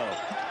won't go.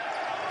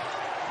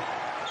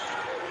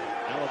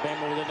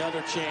 Alabama with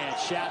another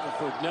chance.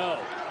 Shackelford, no.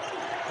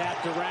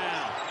 Tapped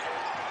around.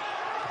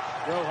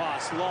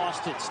 Rojas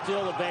lost it.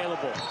 Still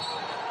available.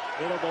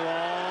 It'll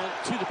belong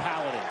to the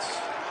Paladins.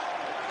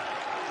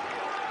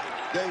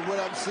 Dave, what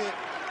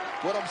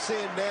I'm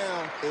seeing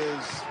now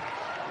is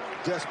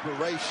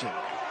desperation.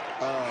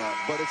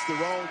 But it's the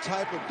wrong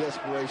type of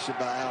desperation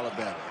by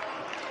Alabama.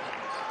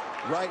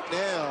 Right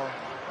now,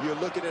 you're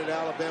looking at an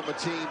Alabama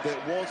team that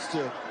wants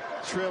to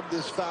trim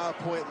this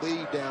 5-point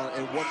lead down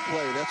in one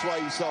play. That's why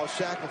you saw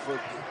Shackelford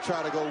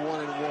try to go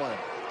 1-and-1.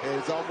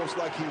 It's almost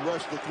like he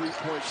rushed the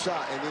 3-point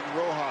shot. And then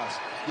Rojas,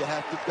 you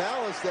have to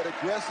balance that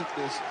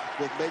aggressiveness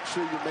with make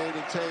sure you're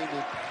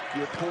maintaining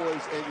your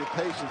poise and your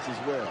patience as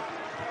well.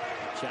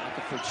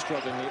 Shackelford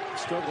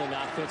struggling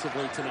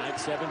offensively tonight.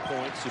 7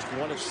 points, just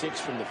 1 of 6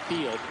 from the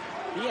field.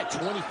 He had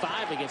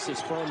 25 against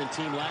this Furman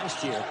team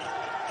last year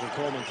in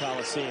Coleman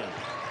Coliseum.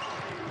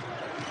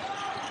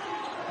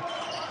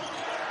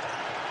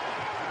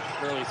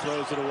 Early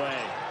throws it away.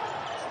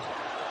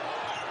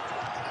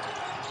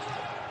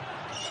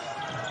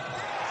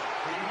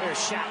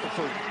 There's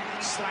Shackelford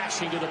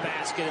slashing to the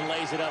basket and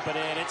lays it up and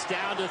in. It's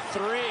down to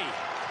 3.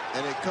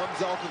 And it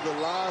comes off of the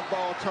live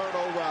ball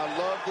turnover. I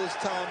love this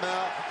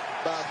timeout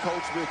by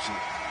Coach Ritchie.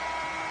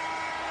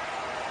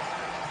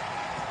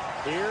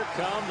 Here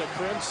come the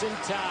Crimson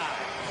Tide.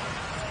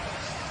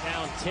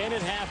 Down 10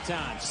 at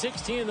halftime.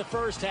 16 in the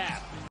first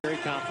half.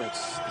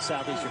 Conference, the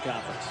Southeastern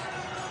Conference.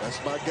 That's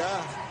my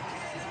guy.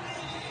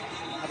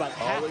 How about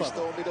half always of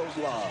throwing me those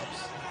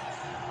lobs.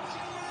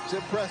 It's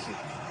impressive.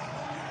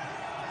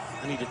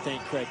 I need to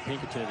thank Craig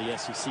Pinkerton of the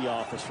SEC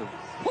office for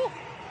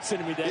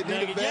sending me that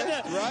nugget.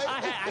 Right?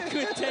 I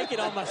couldn't take it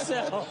on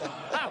myself.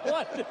 I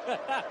wanted.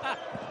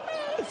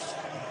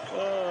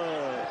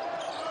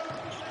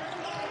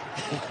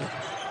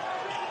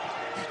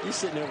 You're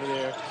sitting over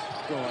there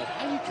going,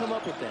 how do you come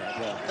up with that?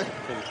 Well,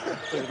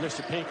 for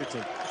Mr.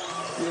 Pinkerton.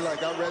 You're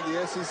like, I read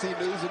the SEC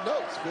news and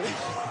notes, man.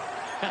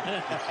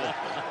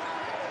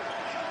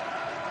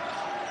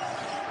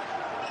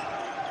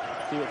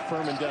 See what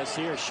Furman does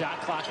here.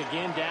 Shot clock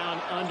again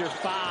down under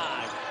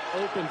 5.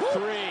 Open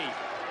 3.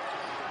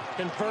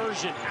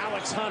 Conversion,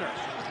 Alex Hunter.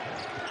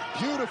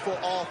 Beautiful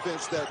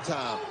offense that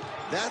time.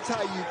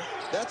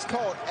 That's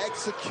called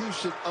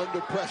execution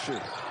under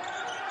pressure.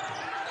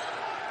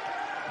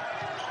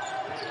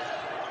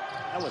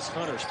 That was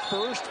Hunter's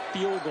first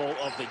field goal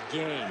of the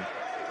game.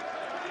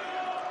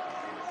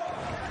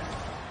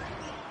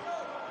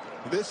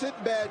 This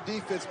isn't bad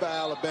defense by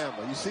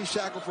Alabama. You see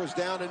Shackelford's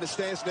down in the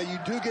stance. Now you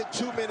do get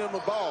 2 men on the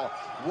ball.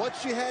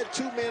 Once you had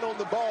 2 men on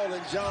the ball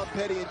in John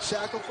Petty and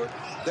Shackelford,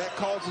 that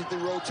causes the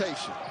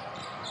rotation.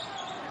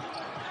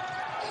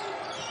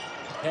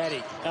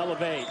 Petty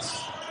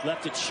elevates,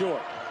 left it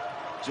short.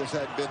 Just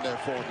hadn't been there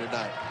for him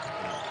tonight.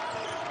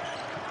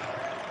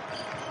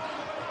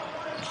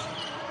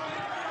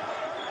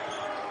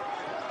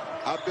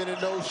 I've been in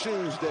those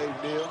shoes, Dave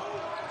Neal.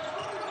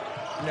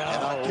 No.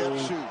 And I kept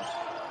shooting.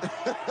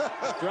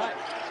 Right.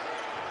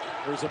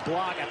 There's a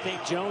block. I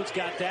think Jones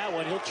got that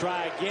one. He'll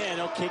try again.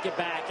 He'll kick it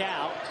back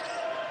out.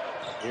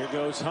 Here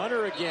goes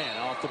Hunter again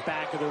off the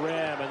back of the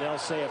rim, and they'll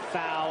say a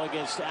foul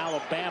against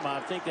Alabama.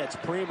 I think that's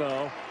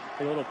Primo.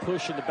 A little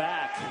push in the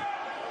back.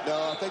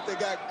 No, I think they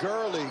got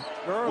Gurley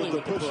with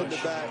the push in the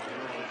back.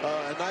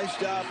 A nice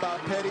job by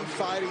Petty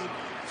fighting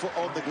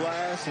on the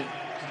glass. And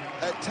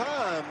at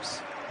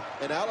times,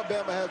 and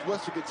Alabama has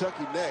Western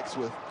Kentucky next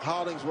with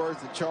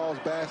Hollingsworth and Charles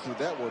Baxter.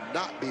 That will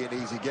not be an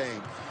easy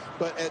game.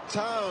 But at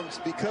times,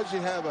 because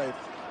you have a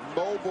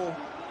mobile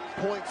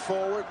point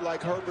forward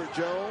like Herbert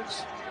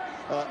Jones,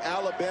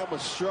 Alabama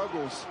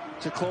struggles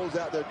to close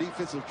out their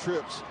defensive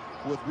trips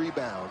with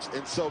rebounds.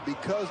 And so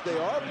because they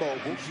are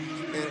mobile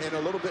and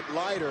a little bit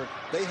lighter,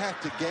 they have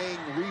to gain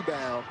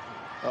rebound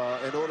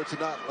in order to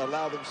not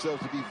allow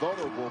themselves to be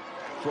vulnerable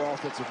for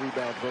offensive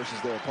rebounds versus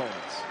their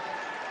opponents.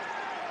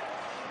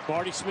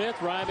 Marty Smith,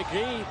 Ryan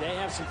McGee, they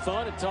have some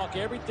fun and talk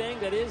everything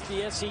that is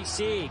the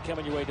SEC.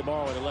 Coming your way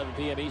tomorrow at 11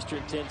 p.m.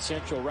 Eastern, 10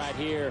 Central, right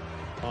here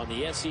on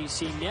the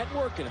SEC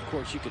Network. And, of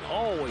course, you can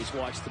always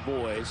watch the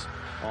boys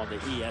on the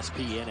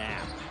ESPN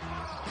app.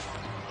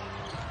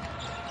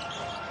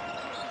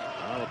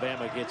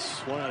 Alabama gets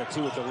 1 out of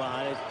 2 at the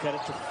line. They've cut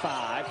it to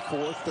 5,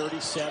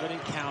 4:37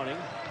 and counting.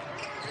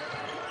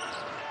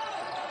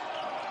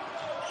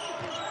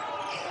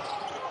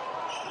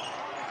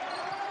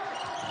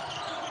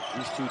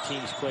 These two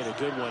teams played a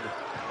good one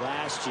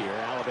last year.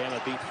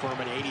 Alabama beat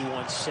Furman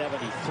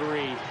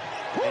 81-73.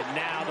 And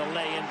now the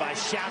lay-in by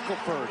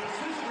Shackelford.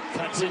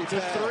 Cuts it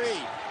to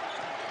 3.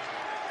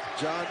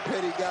 John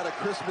Petty got a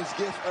Christmas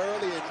gift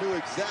early and knew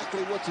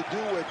exactly what to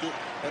do with it,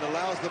 and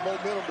allows the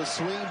momentum to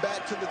swing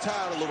back to the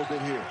tide a little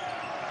bit here.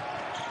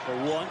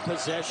 A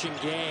one-possession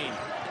game.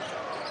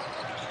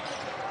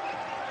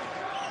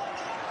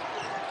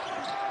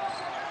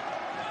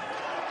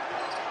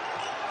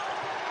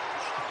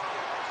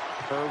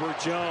 Herbert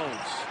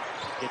Jones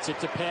gets it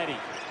to Petty.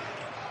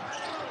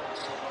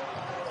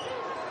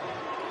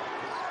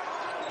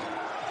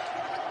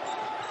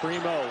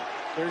 Primo,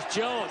 there's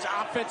Jones,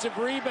 offensive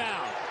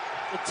rebound.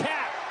 The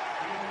tap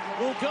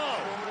will go,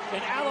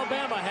 and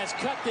Alabama has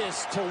cut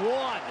this to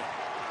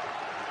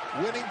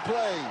 1. Winning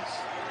plays.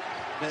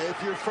 Now, if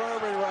you're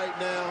Furman right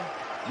now,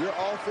 your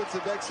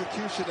offensive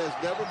execution has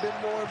never been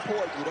more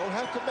important. You don't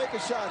have to make a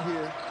shot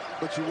here,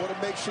 but you want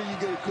to make sure you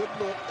get a good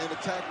look and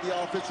attack the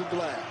offensive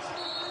glass.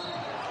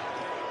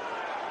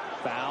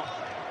 Foul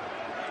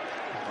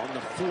on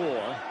the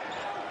floor.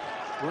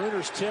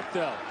 Bruner's tip,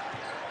 though,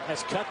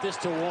 has cut this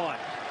to 1.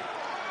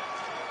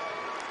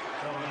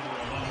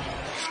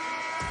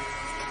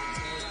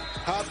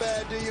 How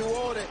bad do you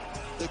want it?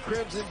 The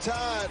Crimson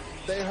Tide,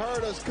 they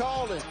heard us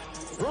calling.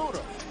 Bruner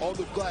on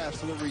the glass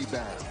for the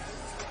rebound.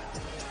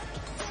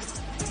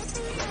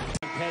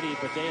 Petty,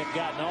 but they have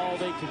gotten all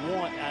they could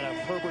want out of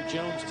Herbert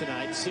Jones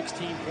tonight.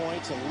 16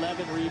 points,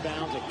 11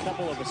 rebounds, a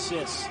couple of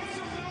assists.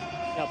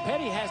 Now,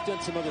 Petty has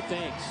done some other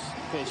things.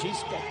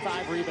 He's got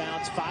 5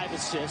 rebounds, 5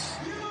 assists.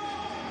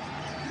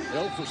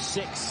 0 for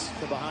 6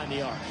 from behind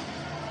the arc.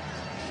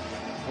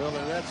 Well,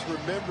 and that's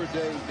remember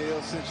day, Neil.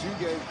 Since you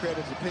gave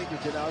credit to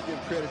Pinkerton, I'll give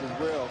credit as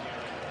well.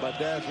 My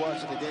dad's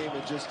watching the game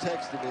and just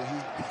texted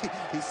me.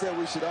 He said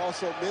we should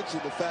also mention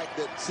the fact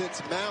that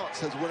since Mounce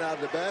has went out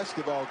of the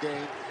basketball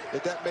game,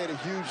 that made a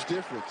huge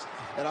difference.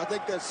 And I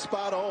think that's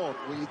spot on.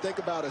 When you think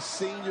about a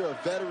senior, a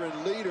veteran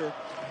leader,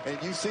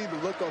 and you see the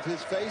look of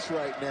his face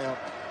right now,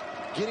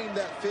 getting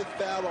that 5th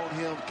foul on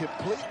him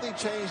completely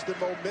changed the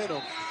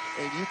momentum,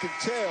 and you can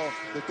tell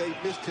that they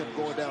missed him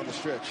going down the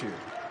stretch here.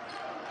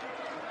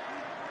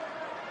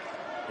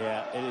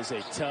 Yeah, it is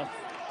a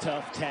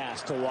tough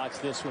task to watch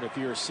this one if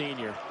you're a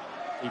senior.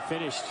 He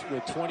finished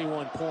with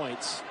 21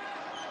 points.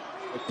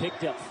 He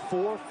picked up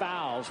 4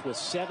 fouls with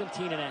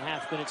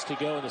 17.5 minutes to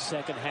go in the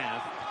second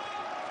half.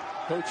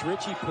 Coach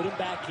Ritchie put him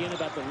back in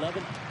about the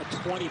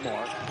 11-20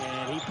 mark,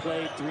 and he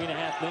played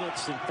 3.5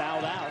 minutes and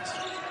fouled out.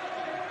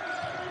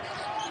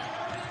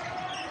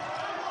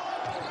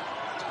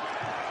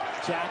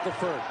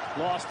 Shackelford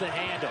lost the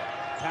handle.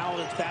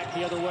 Paladin's back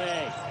the other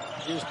way.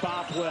 Here's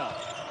Bothwell.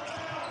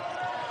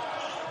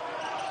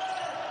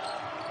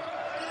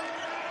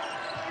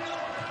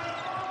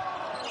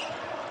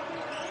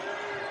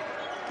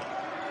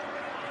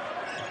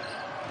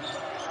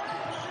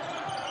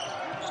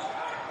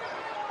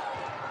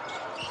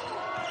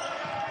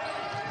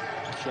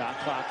 Shot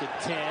clock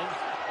at 10.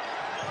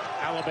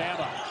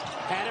 Alabama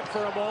had it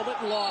for a moment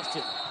and lost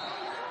it.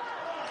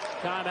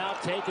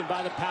 Timeout taken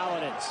by the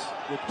Paladins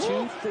with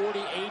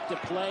 2:48 to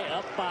play,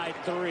 up by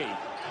 3.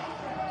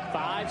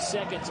 5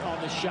 seconds on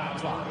the shot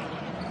clock.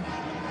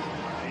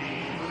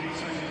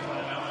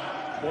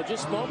 Well,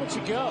 just moments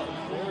ago,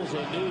 there's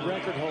a new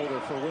record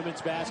holder for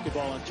women's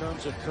basketball in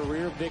terms of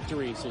career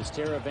victories as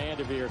Tara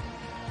Vanderveer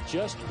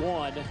just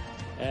won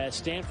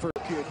Stanford.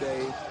 Here,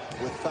 Dave,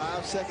 with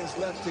 5 seconds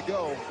left to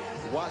go,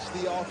 watch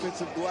the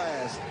offensive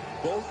glass.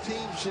 Both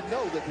teams should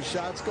know that the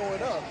shot's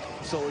going up,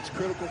 so it's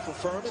critical for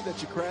Furman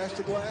that you crash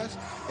the glass,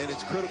 and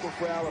it's critical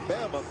for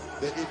Alabama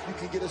that if you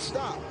can get a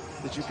stop,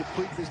 that you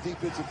complete this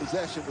defensive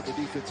possession with a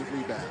defensive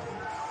rebound.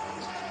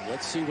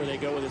 Let's see where they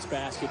go with this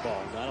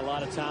basketball. Not a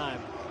lot of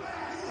time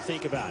to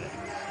think about it.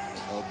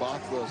 Oh,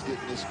 Bothwell's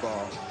getting this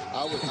ball.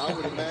 I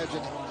would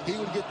imagine he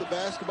would get the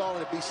basketball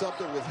and it'd be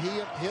something with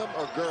him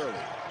or Gurley.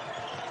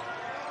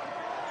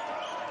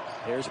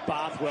 Here's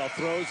Bothwell,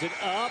 throws it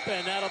up,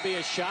 and that'll be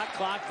a shot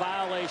clock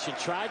violation.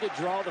 Tried to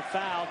draw the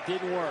foul,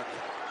 didn't work.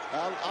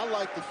 I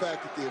like the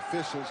fact that the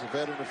officials, the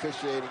veteran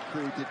officiating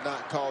crew, did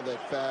not call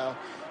that foul,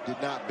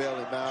 did not bail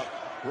him out.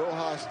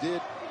 Rojas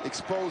did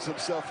expose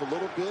himself a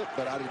little bit,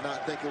 but I did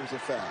not think it was a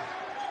foul.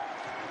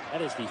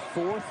 That is the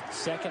 4th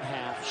second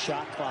half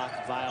shot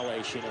clock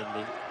violation and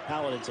the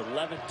Paladins'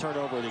 11th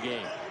turnover of the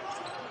game.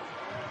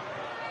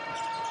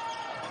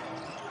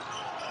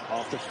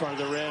 Off the front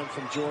of the rim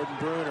from Jordan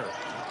Bruner.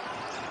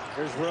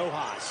 Here's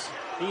Rojas.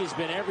 He's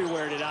been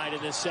everywhere tonight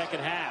in this second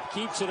half.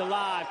 Keeps it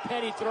alive.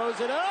 Petty throws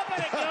it up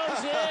and it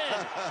goes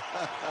in.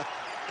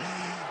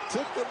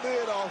 Took the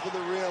lid off of the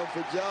rim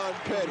for John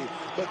Petty.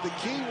 But the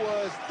key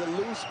was the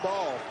loose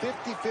ball.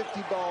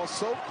 50-50 ball,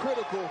 so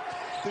critical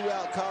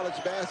throughout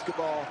college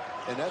basketball.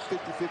 And that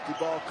 50-50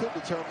 ball could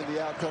determine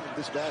the outcome of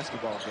this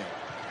basketball game.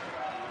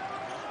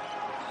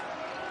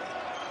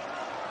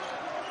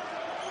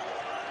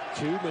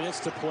 Two minutes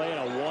to play in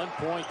a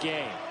 1-point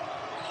game.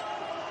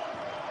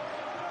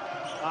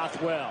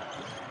 Bothwell.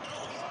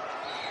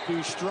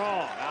 Too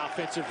strong.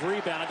 Offensive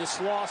rebound to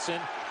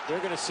Slauson. They're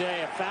going to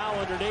say a foul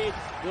underneath.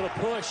 Little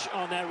push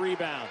on that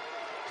rebound.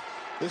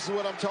 This is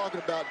what I'm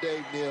talking about,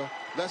 Dave Neal.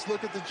 Let's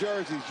look at the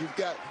jerseys. You've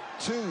got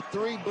 2,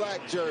 3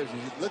 black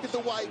jerseys. Look at the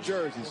white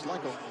jerseys,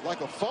 like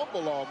a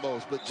fumble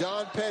almost. But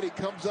John Petty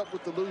comes up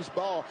with the loose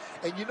ball.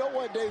 And you know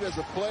what, Dave, as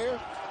a player,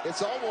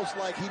 it's almost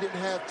like he didn't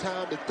have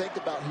time to think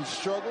about his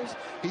struggles.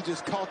 He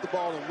just caught the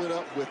ball and went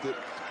up with it,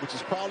 which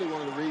is probably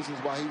one of the reasons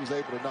why he was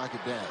able to knock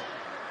it down.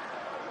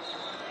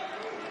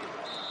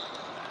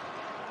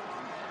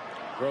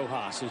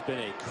 Rojas has been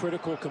a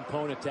critical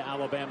component to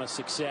Alabama's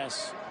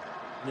success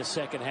in the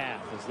second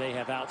half as they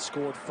have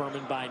outscored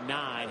Furman by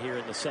 9 here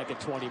in the second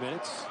 20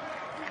 minutes.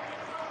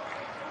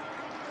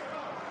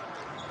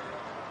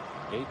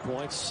 8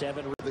 points,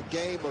 7. The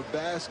game of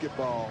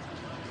basketball,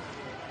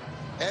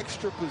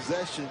 extra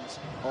possessions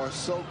are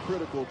so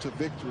critical to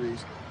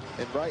victories.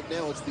 And right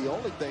now it's the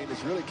only thing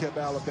that's really kept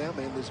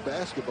Alabama in this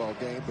basketball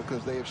game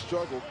because they have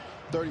struggled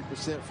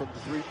 30% from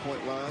the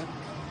 3-point line.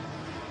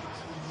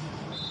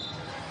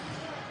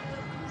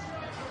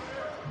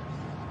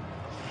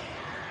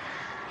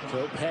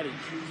 So Petty,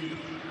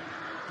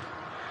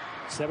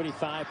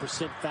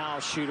 75% foul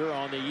shooter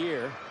on the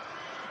year.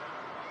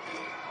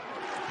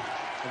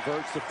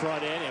 Converts the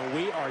front end, and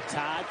we are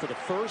tied for the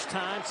first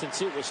time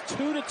since it was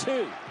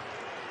 2-2.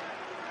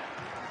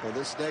 Well,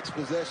 this next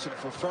possession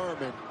for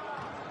Furman,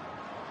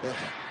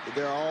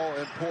 they're all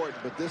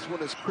important, but this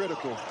one is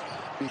critical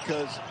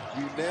because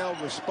you now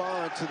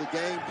respond to the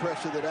game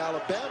pressure that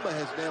Alabama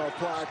has now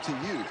applied to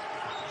you.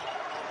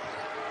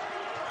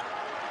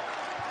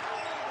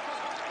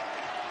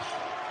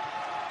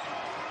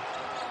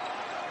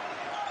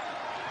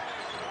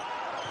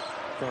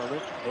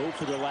 Furman 0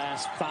 for the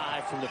last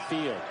 5 from the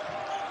field.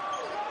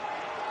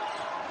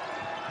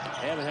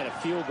 They haven't had a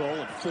field goal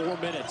in 4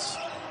 minutes.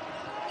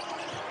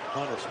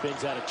 Hunter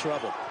spins out of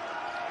trouble.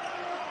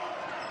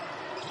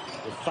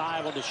 With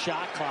 5 on the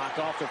shot clock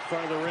off the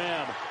front of the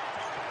rim.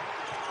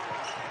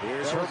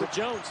 Here's Herbert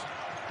Jones.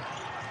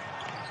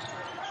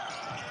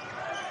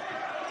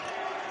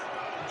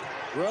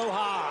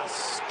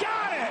 Rojas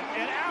got it,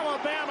 and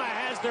Alabama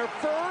has their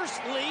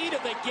first lead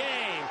of the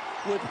game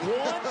with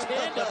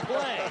 1:10 to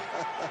play.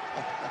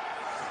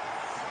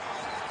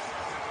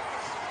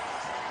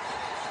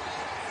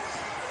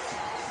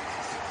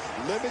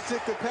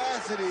 Limited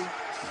capacity,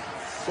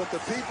 but the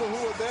people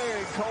who are there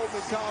in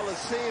Coleman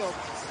Coliseum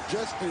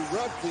just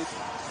erupted.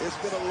 It's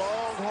been a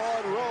long,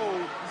 hard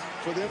road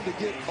for them to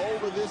get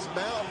over this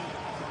mountain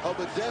of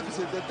a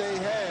deficit that they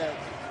had.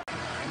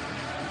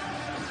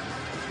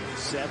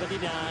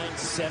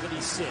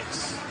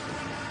 79-76.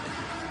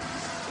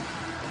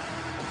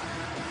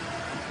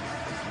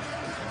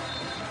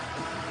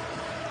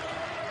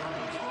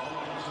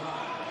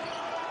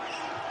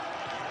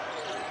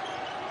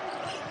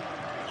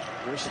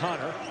 Here's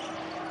Hunter.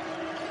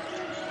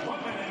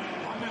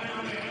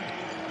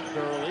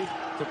 Gurley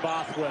to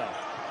Bothwell.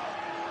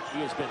 He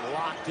has been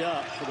locked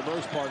up for the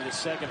most part of the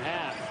second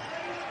half.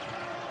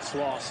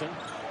 Slauson.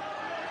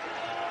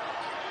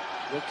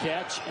 Will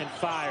catch and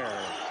fire.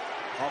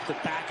 Off the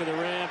back of the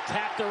rim,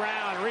 tapped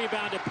around,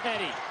 rebound to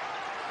Petty.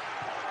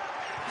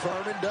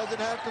 Furman doesn't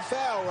have to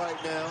foul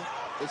right now.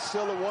 It's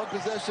still a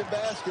one-possession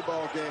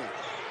basketball game.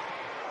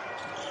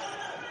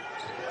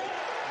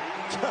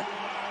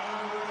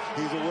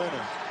 He's a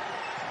winner.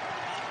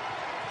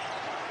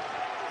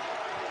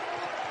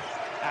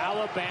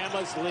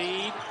 Alabama's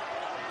lead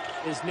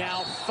is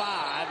now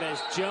 5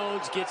 as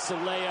Jones gets the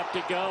layup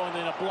to go, and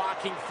then a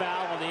blocking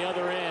foul on the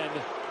other end.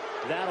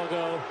 That'll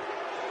go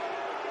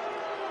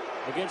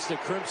against the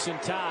Crimson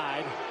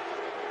Tide.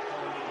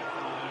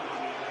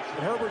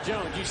 And Herbert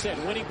Jones, you said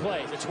winning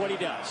plays. That's what he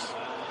does.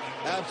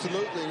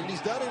 Absolutely, and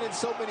he's done it in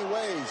so many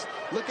ways.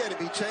 Look at him.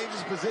 He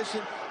changes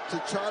position to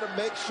try to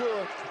make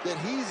sure that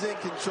he's in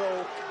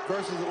control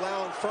versus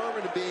allowing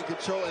Furman to be in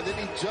control, and then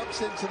he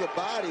jumps into the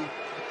body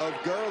of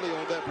Gurley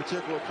on that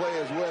particular play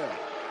as well.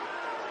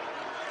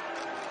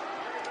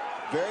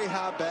 Very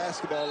high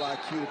basketball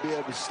IQ to be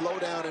able to slow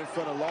down in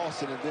front of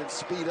Lawson and then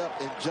speed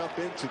up and jump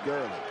into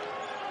Gurley.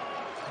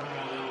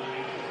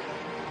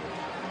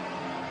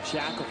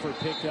 Shackelford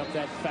picked up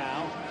that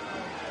foul.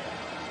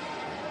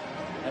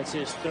 That's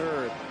his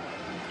 3rd.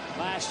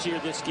 Last year,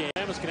 this game,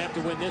 Alabama's going to have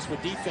to win this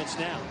with defense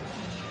now.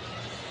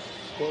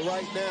 Well,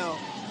 right now,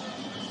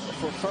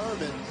 for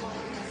Furman,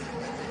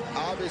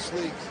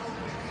 obviously,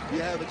 you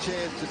have a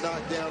chance to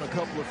knock down a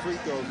couple of free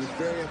throws. It's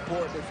very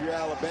important if you're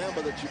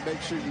Alabama that you make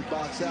sure you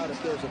box out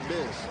if there's a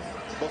miss.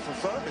 But for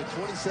Furman,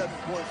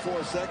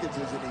 27.4 seconds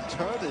is an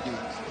eternity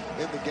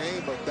in the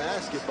game of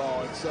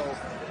basketball. And so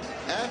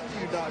after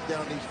you knock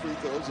down these free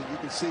throws, and you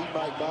can see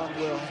Mike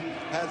Bothwell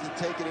hasn't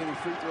taken any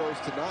free throws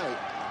tonight.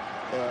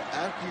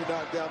 After you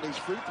knock down these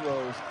free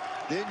throws,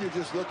 then you're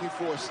just looking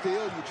for a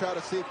steal. You try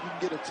to see if you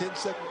can get a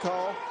 10-second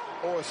call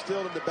or a steal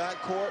in the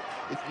backcourt.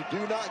 If you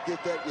do not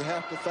get that, you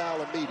have to foul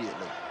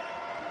immediately.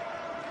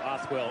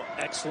 Bothwell,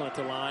 excellent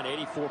to line,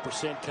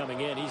 84%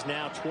 coming in. He's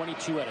now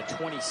 22 out of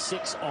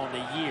 26 on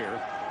the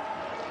year.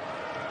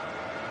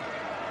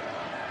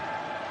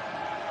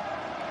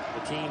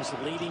 The team's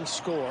leading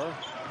scorer,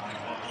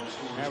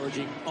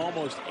 averaging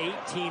almost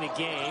 18 a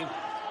game,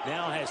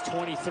 now has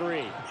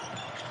 23.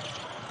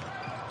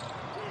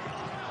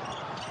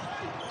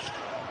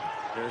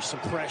 There's some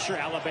pressure.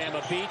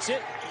 Alabama beats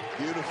it.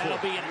 Beautiful. That'll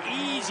be an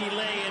easy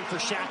lay-in for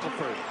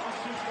Shackelford.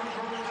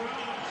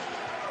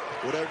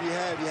 Whatever you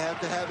have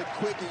to have it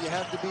quick, and you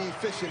have to be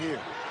efficient here.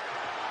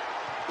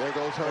 There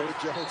goes Herbert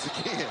Jones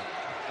again.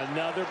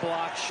 Another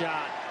block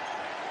shot.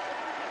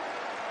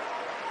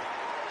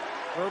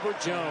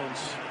 Herbert Jones,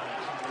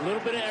 a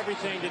little bit of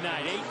everything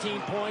tonight.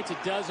 18 points, a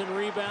dozen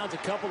rebounds, a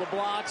couple of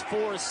blocks,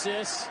 4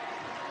 assists.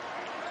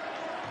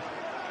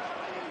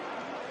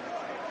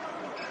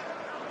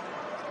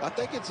 I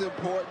think it's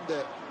important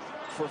that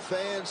for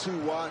fans who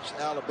watched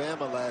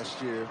Alabama last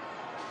year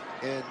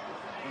and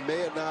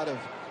may not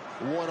have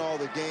won all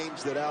the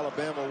games that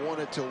Alabama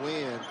wanted to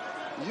win,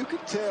 you can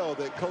tell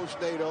that Coach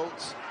Nate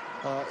Oates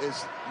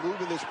is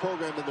moving this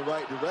program in the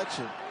right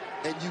direction.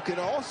 And you can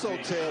also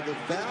tell the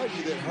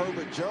value that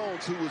Herbert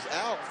Jones, who was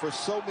out for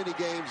so many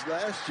games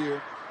last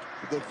year,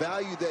 the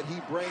value that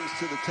he brings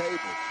to the table.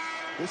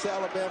 This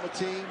Alabama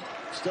team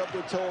stubbed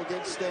their toe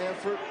against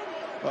Stanford,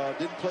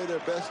 didn't play their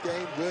best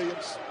game.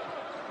 Williams,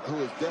 who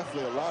is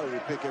definitely a lottery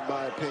pick in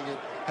my opinion,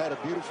 had a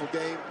beautiful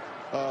game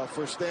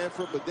for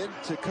Stanford, but then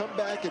to come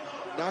back and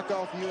knock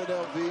off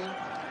UNLV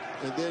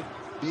and then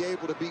be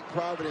able to beat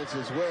Providence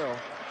as well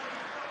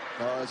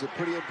is a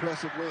pretty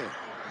impressive win.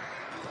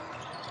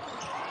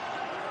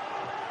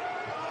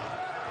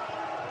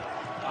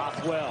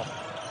 Bothwell,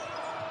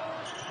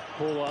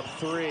 pull up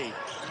 3.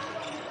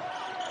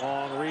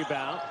 Long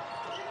rebound.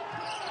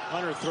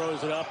 Hunter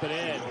throws it up and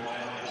in.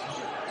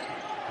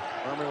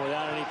 Furman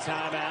without any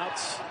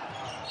timeouts.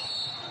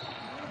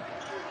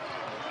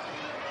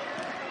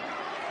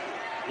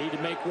 Need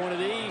to make one of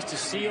these to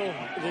seal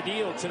the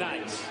deal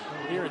tonight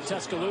here in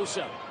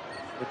Tuscaloosa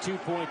with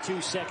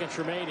 2.2 seconds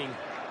remaining.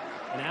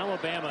 And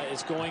Alabama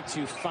is going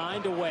to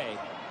find a way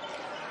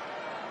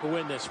to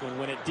win this one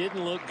when it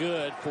didn't look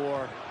good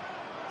for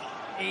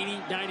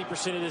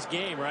 80-90% of this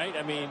game, right?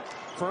 I mean,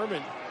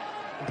 Furman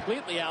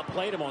completely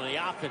outplayed him on the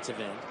offensive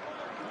end.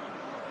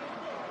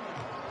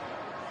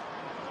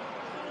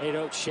 Nate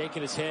Oates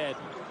shaking his head.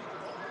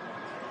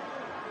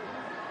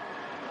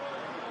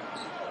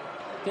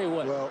 Tell you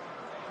what, well,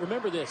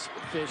 remember this,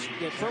 Fish,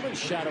 that Furman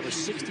shot over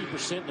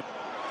 60%.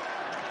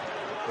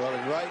 Well,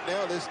 and right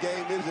now this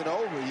game isn't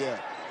over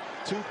yet.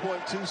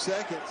 2.2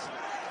 seconds.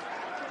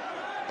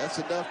 That's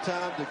enough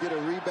time to get a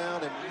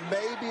rebound and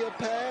maybe a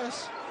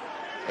pass,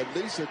 at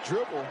least a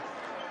dribble,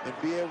 and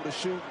be able to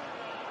shoot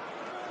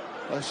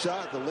a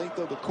shot the length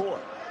of the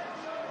court.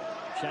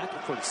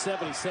 Shackelford,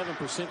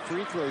 77%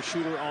 free throw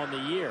shooter on the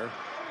year.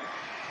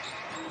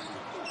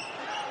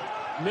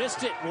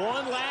 Missed it.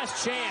 One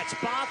last chance.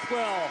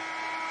 Bothwell.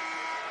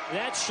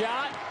 That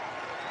shot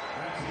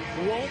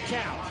won't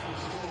count.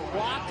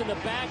 Blocked in the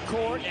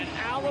backcourt, and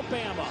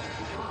Alabama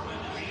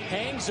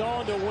hangs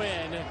on to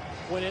win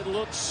when it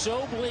looked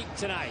so bleak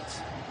tonight.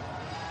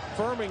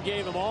 Furman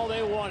gave them all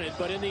they wanted,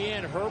 but in the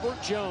end,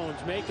 Herbert Jones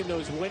making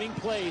those winning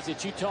plays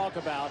that you talk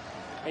about,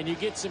 and you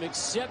get some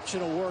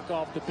exceptional work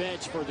off the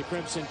bench for the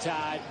Crimson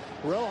Tide.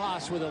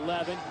 Rojas with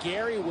 11,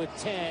 Gary with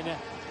 10.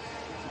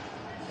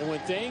 And when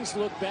things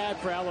look bad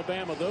for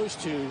Alabama, those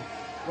two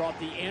brought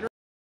the energy.